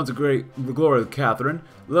city, once a great glory of Catherine,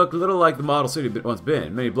 looked little like the model city it had once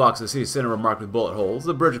been. Many blocks of the city center were marked with bullet holes.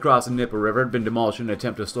 The bridge across the Dnieper River had been demolished in an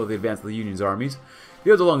attempt to slow the advance of the Union's armies.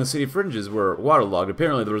 Fields along the city fringes were waterlogged,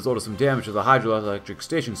 apparently the result of some damage to the hydroelectric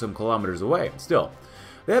station some kilometers away. Still,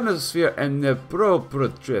 the atmosphere in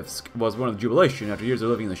Dnipropetrovsk was one of jubilation after years of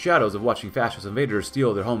living in the shadows of watching fascist invaders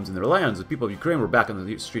steal their homes and their lands. The people of Ukraine were back on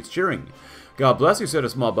the streets cheering. God bless you, said a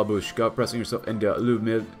small babushka, pressing herself into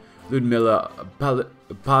Ludmila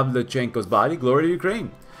Pavlichenko's body. Glory to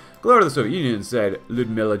Ukraine. Glory to the Soviet Union, said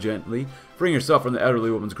Ludmila gently, freeing herself from the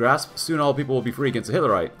elderly woman's grasp. Soon all people will be free against the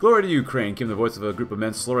Hitlerite. Glory to Ukraine, came the voice of a group of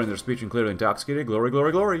men slurring their speech and clearly intoxicated. Glory,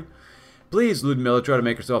 glory, glory. Please, Ludmila tried to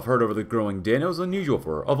make herself heard over the growing din. It was unusual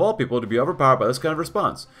for her, of all people, to be overpowered by this kind of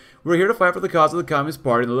response. We were here to fight for the cause of the Communist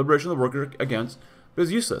Party and the liberation of the worker against, but it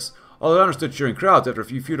was useless. Although I understood cheering crowds, after a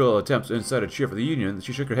few futile attempts to incite a cheer for the Union,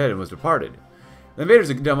 she shook her head and was departed. The invaders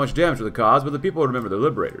had done much damage to the cause, but the people would remember their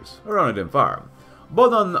liberators. Around a dim fire.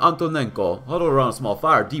 Bogdan Antonenko huddled around a small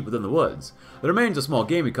fire deep within the woods. The remains of small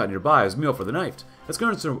game he caught nearby as meal for the night. His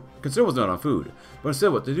concern was not on food, but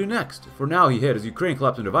instead what to do next. For now he hid as Ukraine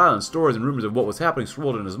collapsed into violence. Stories and rumors of what was happening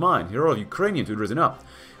swirled in his mind. He heard of Ukrainians who had risen up,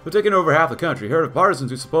 who had taken over half the country. He heard of partisans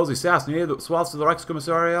who supposedly assassinated the swaths of the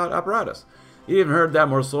Reichskommissariat apparatus. He even heard that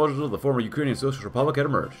more soldiers of the former Ukrainian Socialist Republic had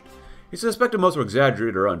emerged. He suspected most were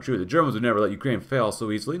exaggerated or untrue. The Germans would never let Ukraine fail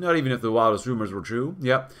so easily, not even if the wildest rumors were true.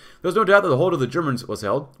 Yep, there was no doubt that the hold of the Germans was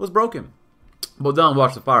broken. Bogdan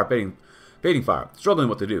watched the fire, fading fire, struggling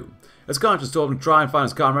what to do. His conscience told him to try and find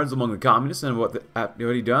his comrades among the communists, and what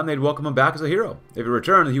he'd done, they'd welcome him back as a hero. If he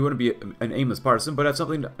returned, he wouldn't be an aimless partisan, but have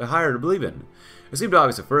something higher to believe in. It seemed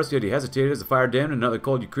obvious at first, yet he hesitated as the fire dimmed and another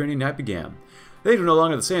cold Ukrainian night began. Things were no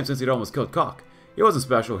longer the same since he'd almost killed Koch. He wasn't a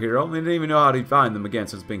special hero, and he didn't even know how to find them again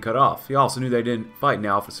since being cut off. He also knew they didn't fight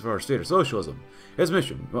now for a state of socialism. His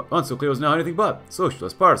mission, once so clear, was now anything but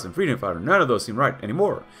socialist, partisan, freedom fighter. None of those seemed right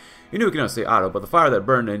anymore. He knew he could not stay idle, but the fire that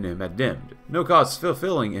burned in him had dimmed. No cause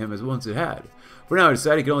fulfilling him as once it had. For now he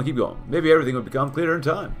decided he could only keep going. Maybe everything would become clearer in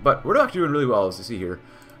time. But we're not doing really well, as you see here.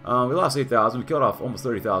 We lost 8,000. We killed off almost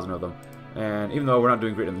 30,000 of them. And even though we're not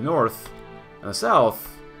doing great in the north and the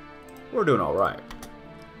south, we're doing all right.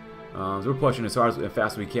 So we're pushing as hard and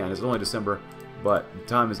fast as we can. It's only December, but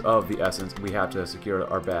time is of the essence. We have to secure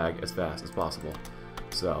our bag as fast as possible.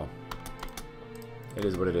 So, it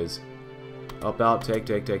is what it is. Up, out, take.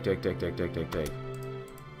 That's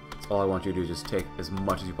all I want you to do is just take as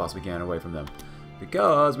much as you possibly can away from them.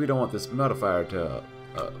 Because we don't want this modifier to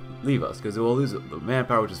leave us, because it will lose the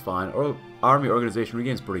manpower, which is fine. Or army organization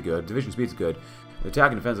regains pretty good. Division speed is good. The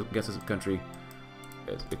attack and defense against this country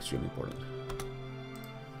is extremely important.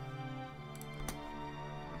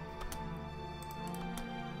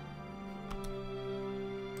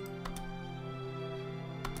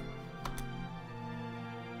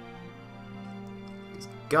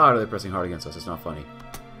 God, are they pressing hard against us? It's not funny.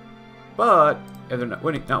 But if they're not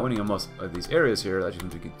winning on most of these areas here, that just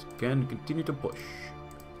means we can continue to push.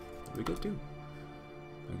 We get to.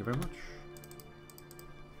 Thank you very much.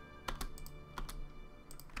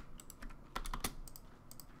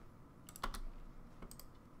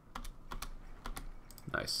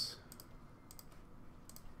 Nice.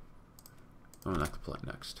 I'm gonna play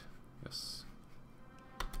next. Yes.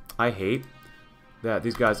 I hate that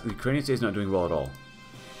these guys, the Ukrainian state is not doing well at all.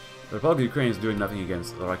 The Republic of Ukraine is doing nothing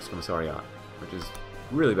against the Reichskommissariat, which is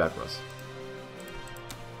really bad for us.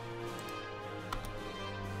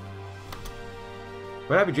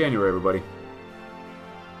 But happy January, everybody.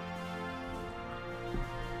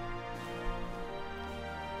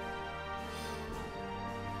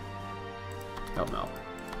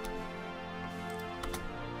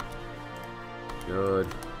 Good.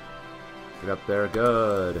 Get up there.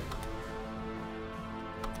 Good.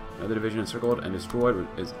 Another division encircled and destroyed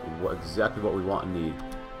is exactly what we want and need.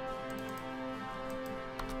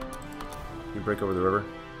 Can you break over the river?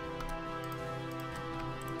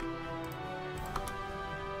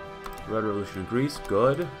 Red Revolution in Greece.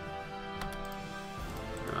 Good.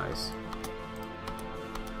 Nice.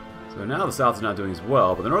 So now the South is not doing as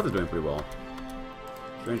well, but the North is doing pretty well.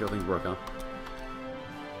 Strange how things work, huh?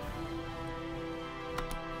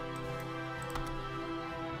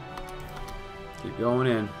 Keep going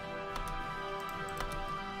in.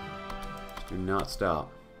 Just do not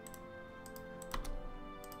stop.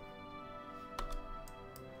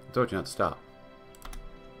 I told you not to stop.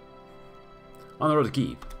 On the road to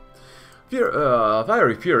Kiev.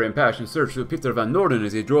 Fiery fury and passion surged through Peter van Norden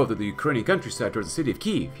as he drove through the Ukrainian countryside towards the city of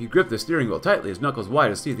Kiev. He gripped the steering wheel tightly, his knuckles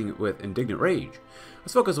wide as seething with indignant rage.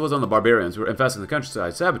 His focus was on the barbarians who were infesting the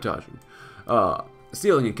countryside, sabotaging,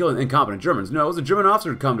 stealing and killing incompetent Germans. No, it was a German officer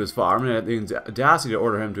who had come to his farm and had the audacity to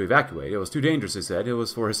order him to evacuate. It was too dangerous, he said. It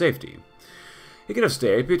was for his safety. He could have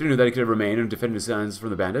stayed. Peter knew that he could have remained and defended his sons from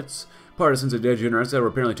the bandits. Partisans and degenerates that were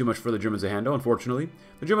apparently too much for the Germans to handle, unfortunately.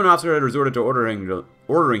 The German officer had resorted to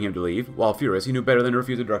ordering him to leave. While furious, he knew better than to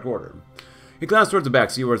refuse a direct order. He glanced towards the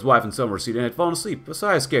back seat where his wife and son were seated and had fallen asleep. A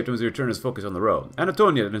sigh escaped him as he returned his focus on the road.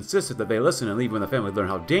 Antonia had insisted that they listen and leave when the family learned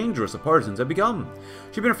how dangerous the partisans had become.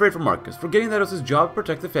 She'd been afraid for Marcus, forgetting that it was his job to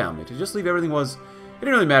protect the family. To just leave everything was... It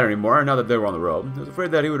didn't really matter anymore, now that they were on the road. He was afraid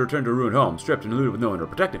that he would return to a ruined home, stripped and looted with no one to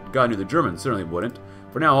protect it. God knew the Germans certainly wouldn't.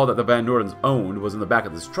 For now, all that the Van Nordens owned was in the back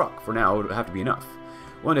of this truck. For now, it would have to be enough.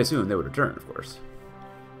 One day soon, they would return, of course.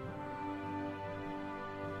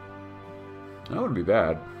 That wouldn't be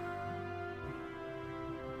bad.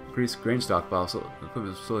 Increase grain stockpile, so equipment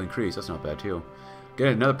will slowly increase. That's not bad, too.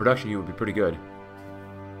 Getting another production unit would be pretty good.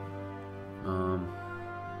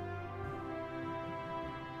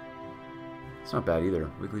 It's not bad either.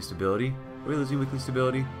 Weekly stability. Are we losing weekly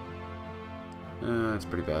stability? That's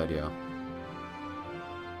pretty bad, yeah.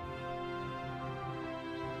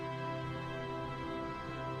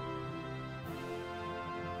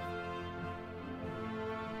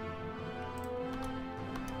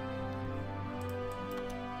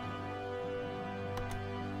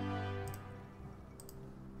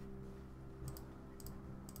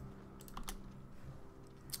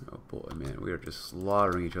 Oh boy, man, we are just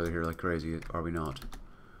slaughtering each other here like crazy, are we not?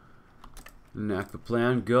 Enact the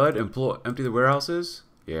plan. Good. Empty the warehouses?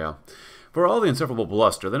 Yeah. For all the insufferable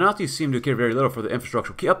bluster, the Nazis seemed to care very little for the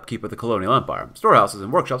infrastructural upkeep of the colonial empire. Storehouses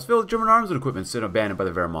and workshops filled with German arms and equipment sit abandoned by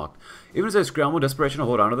the Wehrmacht, even as they scrambled in desperation to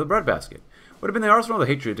hold on to the breadbasket. Would have been the arsenal of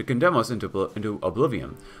the hatred to condemn us into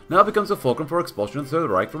oblivion. Now becomes a fulcrum for expulsion of the Third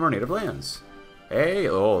Reich from our native lands. Hey,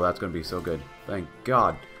 oh, that's going to be so good. Thank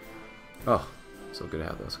God. Oh, so good to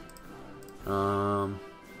have those.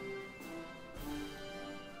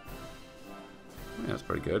 Yeah, that's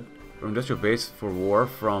pretty good. From industrial base for war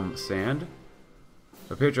from sand.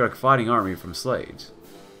 A patriotic fighting army from slaves.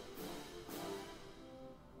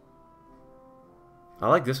 I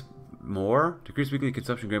like this more. Decrease weekly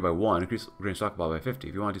consumption grain by 1. Increase grain stockpile by 50.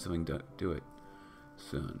 If you want to do something, do it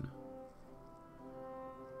soon.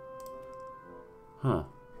 Huh.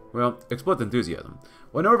 Well, exploit the enthusiasm.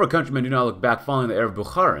 When our countrymen do not look back following the era of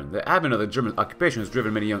Bukharin, the advent of the German occupation has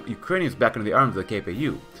driven many young Ukrainians back into the arms of the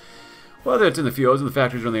KPU. Whether it's in the fields, in the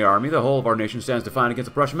factories, or in the army, the whole of our nation stands defiant against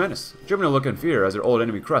the Prussian menace. Germany will look in fear as their old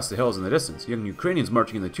enemy crests the hills in the distance, young Ukrainians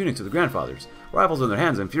marching in the tunics of their grandfathers, rifles in their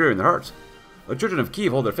hands and fury in their hearts. The children of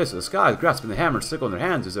Kiev hold their fists to the skies, grasping the hammer and sickle in their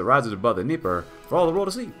hands as it rises above the Dnieper for all the world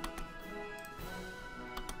to see.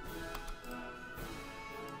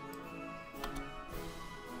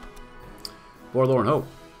 Forlorn hope.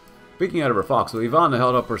 Peeking out of her foxhole, Ivana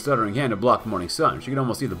held up her stuttering hand to block the morning sun. She could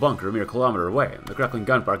almost see the bunker a mere kilometer away. The crackling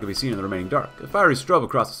gunfire could be seen in the remaining dark. A fiery strobe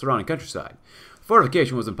across the surrounding countryside. The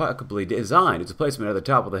fortification was impeccably designed. Its placement at the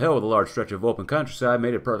top of the hill with a large stretch of open countryside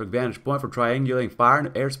made it a perfect vantage point for triangulating fire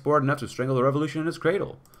and air sport enough to strangle the revolution in its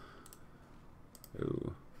cradle.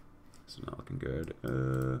 Ooh. This is not looking good.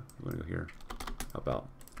 I'm gonna go here. How about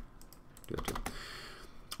do that too.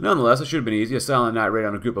 Nonetheless, it should have been easy. A silent night raid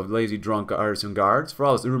on a group of lazy, drunk artisan guards. For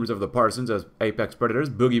all the rumors of the partisans as apex predators,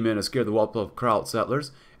 boogeymen as scared the Waldorf crowd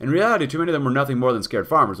settlers. In reality, too many of them were nothing more than scared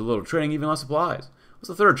farmers with little training, even less supplies. It was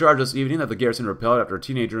the third charge this evening that the garrison repelled after a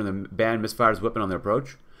teenager in the band misfired his weapon on their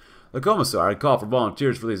approach. The commissar had called for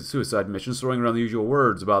volunteers for these suicide missions, throwing around the usual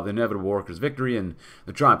words about the inevitable workers' victory and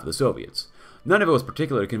the triumph of the Soviets. None of it was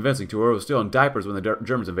particularly convincing to her, who was still in diapers when the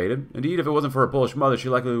Germans invaded. Indeed, if it wasn't for her Polish mother, she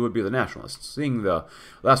likely would be the nationalists. Seeing the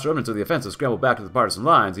last remnants of the offensive scramble back to the partisan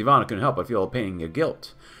lines, Ivana couldn't help but feel a pang of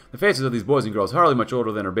guilt. The faces of these boys and girls, hardly much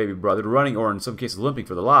older than her baby brother, running or in some cases limping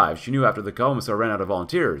for their lives. She knew after the commissar ran out of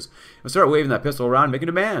volunteers. He would start waving that pistol around, making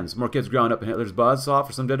demands. More kids ground up in Hitler's buzz saw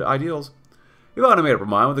for some dead ideals. Ivana made up her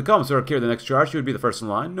mind. When the commissar carried the next charge, she would be the first in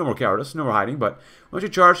line. No more cowardice, no more hiding, but when she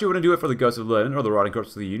charged, she wouldn't do it for the ghosts of Lenin or the rotting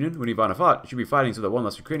corpse of the Union. When Ivana fought, she'd be fighting so that one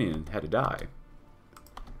less Ukrainian had to die.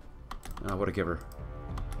 Ah, what a giver.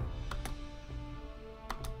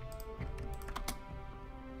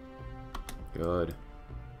 Good.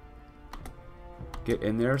 Get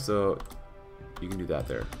in there so you can do that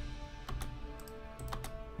there.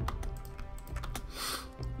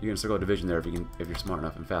 You can circle a division there if you're smart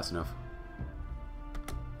enough and fast enough.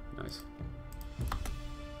 Nice.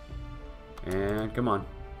 And come on.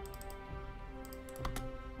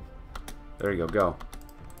 There you go. Go.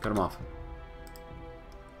 Cut him off.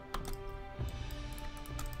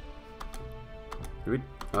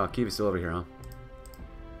 Kiev is still over here, huh?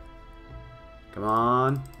 Come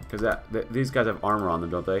on. Because these guys have armor on them,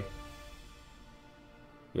 don't they?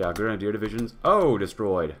 Yeah, Grenadier divisions. Oh,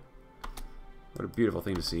 destroyed. What a beautiful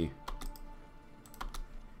thing to see.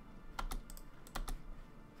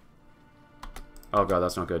 Oh god,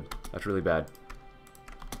 that's not good. That's really bad.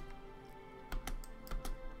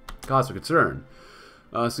 Cause for concern.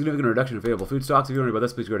 Significant reduction in available food stocks. If you don't know about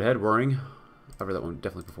this, please go ahead. Worrying. I've read that one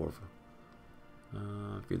definitely before.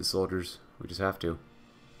 Feed the soldiers. We just have to.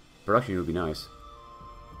 Production would be nice.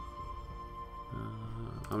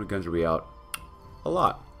 How many guns are we out? A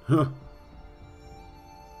lot. Huh.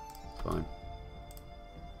 It's fine.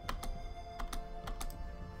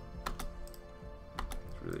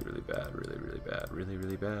 It's really, really bad. Really, really bad. Really,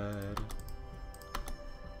 really bad.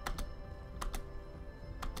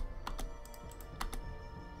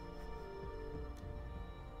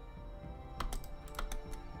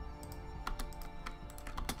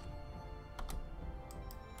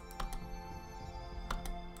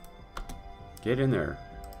 Get in there.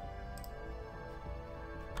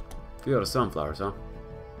 Field of sunflowers, huh?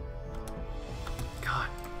 God,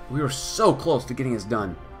 we were so close to getting this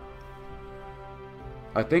done.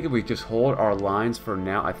 I think if we just hold our lines for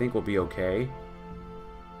now, I think we'll be okay.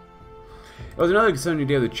 It was another sunny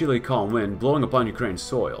day with a chilly, calm wind blowing upon Ukraine's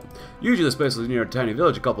soil. Usually this place was near a tiny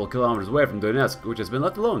village a couple of kilometers away from Donetsk, which has been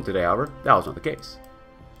left alone today, however. That was not the case.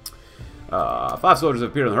 5 soldiers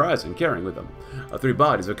appeared on the horizon, carrying with them 3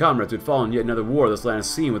 bodies of comrades who had fallen in yet another war this land has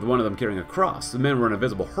seen, with one of them carrying a cross. The men were in a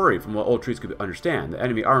visible hurry from what old trees could understand. The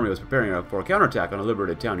enemy army was preparing for a counterattack on a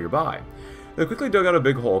liberated town nearby. They quickly dug out a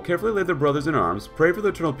big hole, carefully laid their brothers in arms, prayed for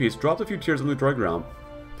their eternal peace, dropped a few tears on the dry ground,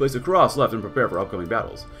 placed a cross, left, and prepared for upcoming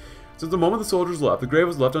battles. Since the moment the soldiers left, the grave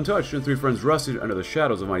was left untouched, and 3 friends rested under the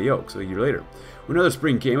shadows of mighty oaks. A year later, when another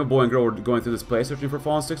spring came, a boy and girl were going through this place, searching for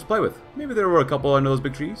fallen sticks to play with. Maybe there were a couple under those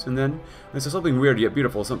big trees, and then they saw something weird yet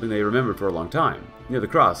beautiful, something they remembered for a long time. Near the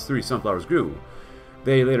cross, 3 sunflowers grew.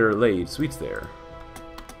 They later laid sweets there.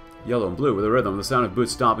 Yellow and blue with a rhythm, the sound of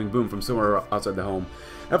boots stomping boomed from somewhere outside the home.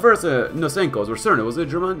 At first, the Nosenkos were certain it was the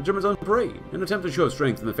Germans on parade, an attempt to show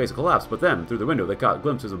strength in the face of collapse, but then, through the window, they caught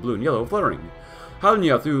glimpses of blue and yellow fluttering.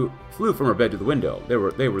 Halnya flew from her bed to the window. They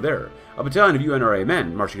were there. A battalion of UNRA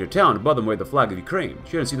men marching to town. Above them waved the flag of Ukraine.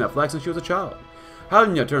 She hadn't seen that flag since she was a child.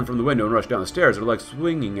 Halnya turned from the window and rushed down the stairs, her legs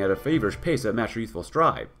swinging at a feverish pace that matched her youthful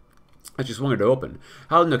stride. As she swung her to open,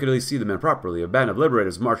 Halnya could at least see the men properly. A band of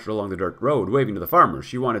liberators marched along the dirt road, waving to the farmers.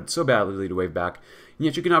 She wanted so badly to wave back, and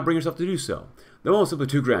yet she could not bring herself to do so. The moment was simply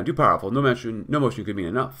too grand, too powerful. No motion could mean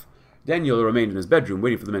enough. Daniel remained in his bedroom,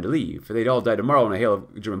 waiting for the men to leave. If they'd all died tomorrow in a hail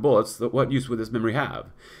of German bullets, what use would this memory have?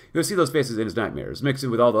 He would see those faces in his nightmares, mixed in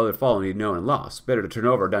with all the other fallen he'd known and lost. Better to turn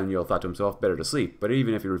over, Daniel thought to himself, better to sleep. But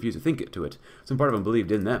even if he refused to think to it, some part of him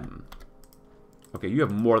believed in them. Okay, you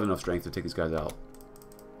have more than enough strength to take these guys out.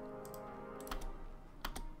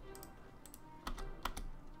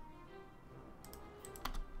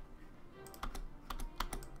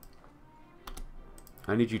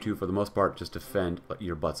 I need you to, for the most part, just defend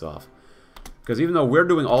your butts off. Because even though we're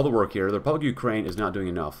doing all the work here, the Republic of Ukraine is not doing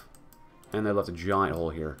enough. And they left a giant hole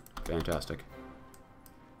here. Fantastic.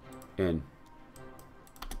 In.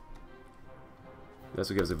 This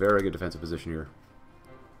will give us a very good defensive position here.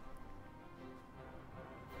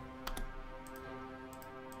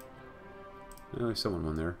 Oh, there's someone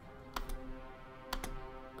on there.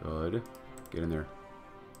 Good. Get in there.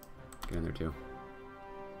 Get in there too.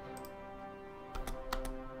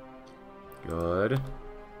 Good.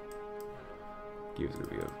 Kiev's gonna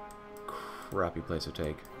be a crappy place to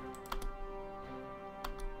take.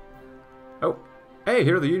 Oh, hey,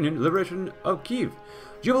 here are the Union liberation of Kiev.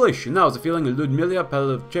 Jubilation! That was the feeling Ludmila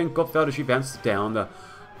Pavlichenko felt as she advanced down the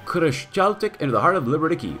Krishchaltik into the heart of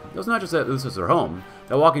liberated Kiev. It was not just that this was her home,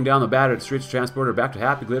 that walking down the battered streets transported her back to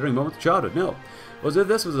happy, glittering moments of childhood. No. It was that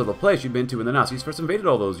this was the place she'd been to when the Nazis first invaded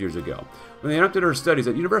all those years ago, when they interrupted her studies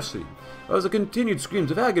at university. It was the continued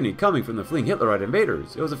screams of agony coming from the fleeing Hitlerite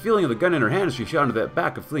invaders. It was the feeling of the gun in her hand as she shot into the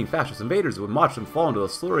back of fleeing fascist invaders that would watch them fall into a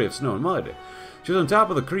slurry of snow and mud. She was on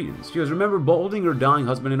top of the Cretans. She was remembered holding her dying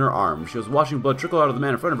husband in her arms. She was watching blood trickle out of the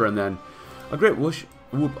man in front of her, and then a great whoosh,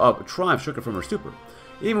 whoop of triumph shook her from her stupor.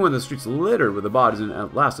 Even when the streets littered with the bodies and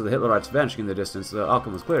at last of the Hitlerites vanishing in the distance, the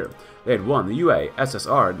outcome was clear. They had won. The UA,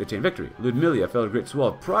 SSR had attained victory. Ludmilla felt a great swell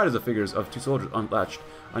of pride as the figures of two soldiers unlatched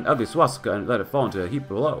an ugly swastika and let it fall into a heap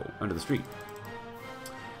below, under the street.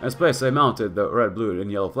 In its place, they mounted the red, blue,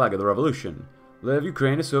 and yellow flag of the revolution. Live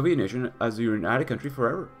Ukraine, a Soviet nation, as a united country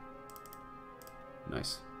forever.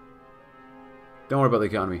 Nice. Don't worry about the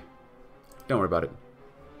economy. Don't worry about it.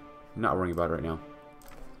 I'm not worrying about it right now.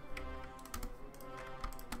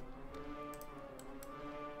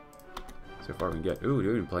 So far we can get. Ooh,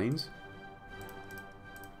 dude, planes.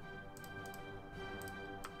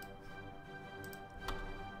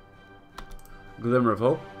 Glimmer of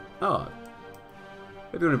hope. Oh.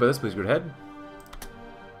 If you're going to buy this, please go ahead.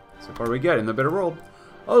 So far we get in the better world.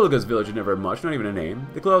 Olga's village had never had much, not even a name.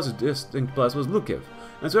 The closest distinct place was Lukiv,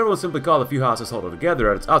 and so everyone simply called the few houses huddled together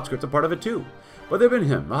at its outskirts a part of it too. But there had been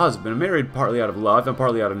him, a husband, married partly out of love and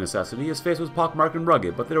partly out of necessity. His face was pockmarked and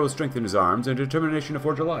rugged, but there was strength in his arms and determination to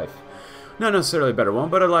forge a life. Not necessarily a better one,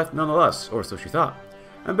 but a life nonetheless, or so she thought.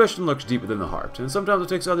 Ambition lurks deep within the heart, and sometimes it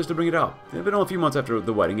takes others to bring it out. It had been only a few months after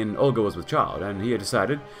the wedding, and Olga was with child, and he had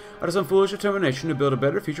decided, out of some foolish determination to build a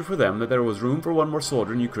better future for them, that there was room for one more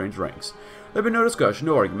soldier in Ukraine's ranks. There had been no discussion,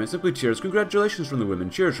 no argument, simply cheers, congratulations from the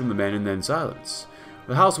women, cheers from the men, and then silence.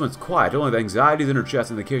 The house went quiet, only the anxieties in her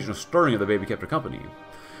chest and the occasional stirring of the baby kept her company.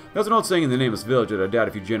 There was an old saying in the nameless village that had died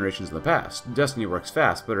a few generations in the past. Destiny works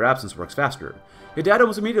fast, but her absence works faster. He died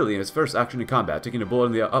almost immediately in his first action in combat, taking a bullet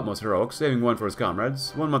in the utmost heroics, saving one for his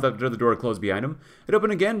comrades. 1 month after the door had closed behind him, it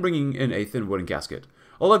opened again, bringing in a thin wooden casket.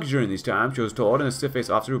 A luxury in these times, she was told, and a stiff-faced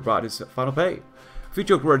officer who brought his final pay. A few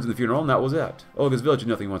choked words in the funeral, and that was it. Olga's village had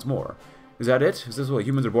nothing once more. Is that it? Is this what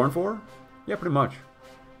humans are born for? Yeah, pretty much.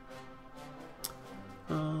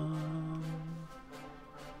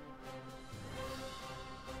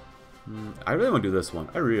 I really want to do this one.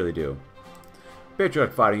 I really do.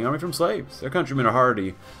 Patriotic fighting army from slaves. Their countrymen are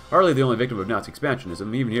hardly the only victim of Nazi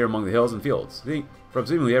expansionism, even here among the hills and fields. From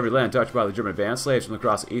seemingly every land touched by the German advance, slaves from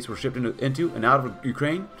across the east were shipped into and out of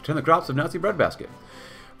Ukraine to tend the crops of Nazi breadbasket.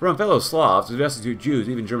 From fellow Slavs to destitute Jews,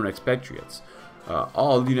 even German expatriates.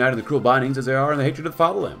 All united in the cruel bindings as they are in the hatred of the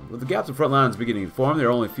fatherland. With the gaps in front lines beginning to form, there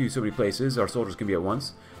are only so many places our soldiers can be at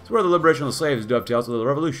once. It's where the liberation of the slaves dovetails with the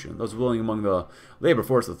revolution. Those willing among the labor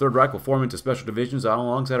force of the Third Reich will form into special divisions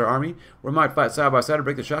alongside our army, where we might fight side by side to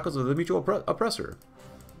break the shackles of the mutual oppressor.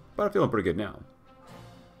 But I'm feeling pretty good now.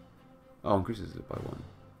 Oh, increases it by 1.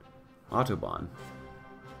 Autobahn.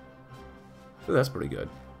 So that's pretty good.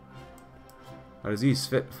 A disease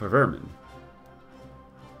fit for vermin.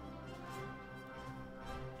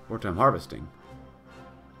 Wartime harvesting.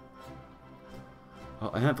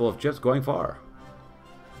 A handful of chips going far.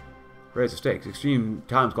 Raise the stakes. Extreme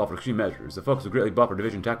times call for extreme measures. The focus will greatly buff our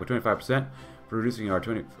division attack by 25% for reducing our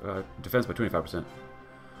defense by 25%.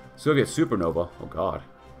 Soviet supernova. Oh god.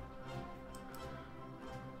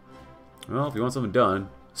 Well, if you want something done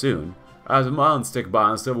soon. As the months tick by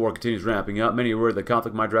and the Civil War continues ramping up, many are worried the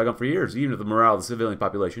conflict might drag on for years, even if the morale of the civilian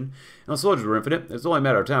population and the soldiers were infinite. It's only a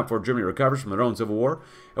matter of time before Germany recovers from their own civil war,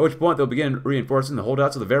 at which point they'll begin reinforcing the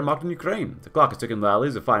holdouts of the Wehrmacht in Ukraine. The clock is ticking loudly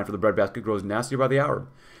as the fighting for the breadbasket grows nastier by the hour.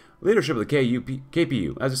 Leadership of the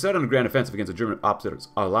KPU has decided on a grand offensive against the German opposite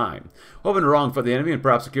line, hoping to wrongfoot the enemy and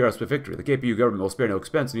perhaps secure a swift victory. The KPU government will spare no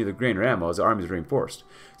expense in either grain or ammo as the army is reinforced,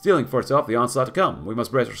 stealing for itself the onslaught to come. We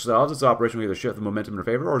must brace ourselves. This operation will either shift the momentum in our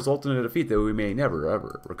favor or result in a defeat that we may never,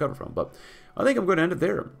 ever recover from. But I think I'm going to end it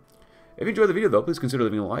there. If you enjoyed the video, though, please consider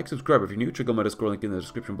leaving a like, subscribe if you're new, check out my Discord link in the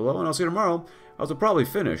description below, and I'll see you tomorrow as we'll probably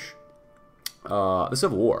finish the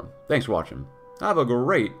Civil War. Thanks for watching. Have a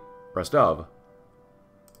great rest of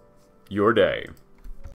your day.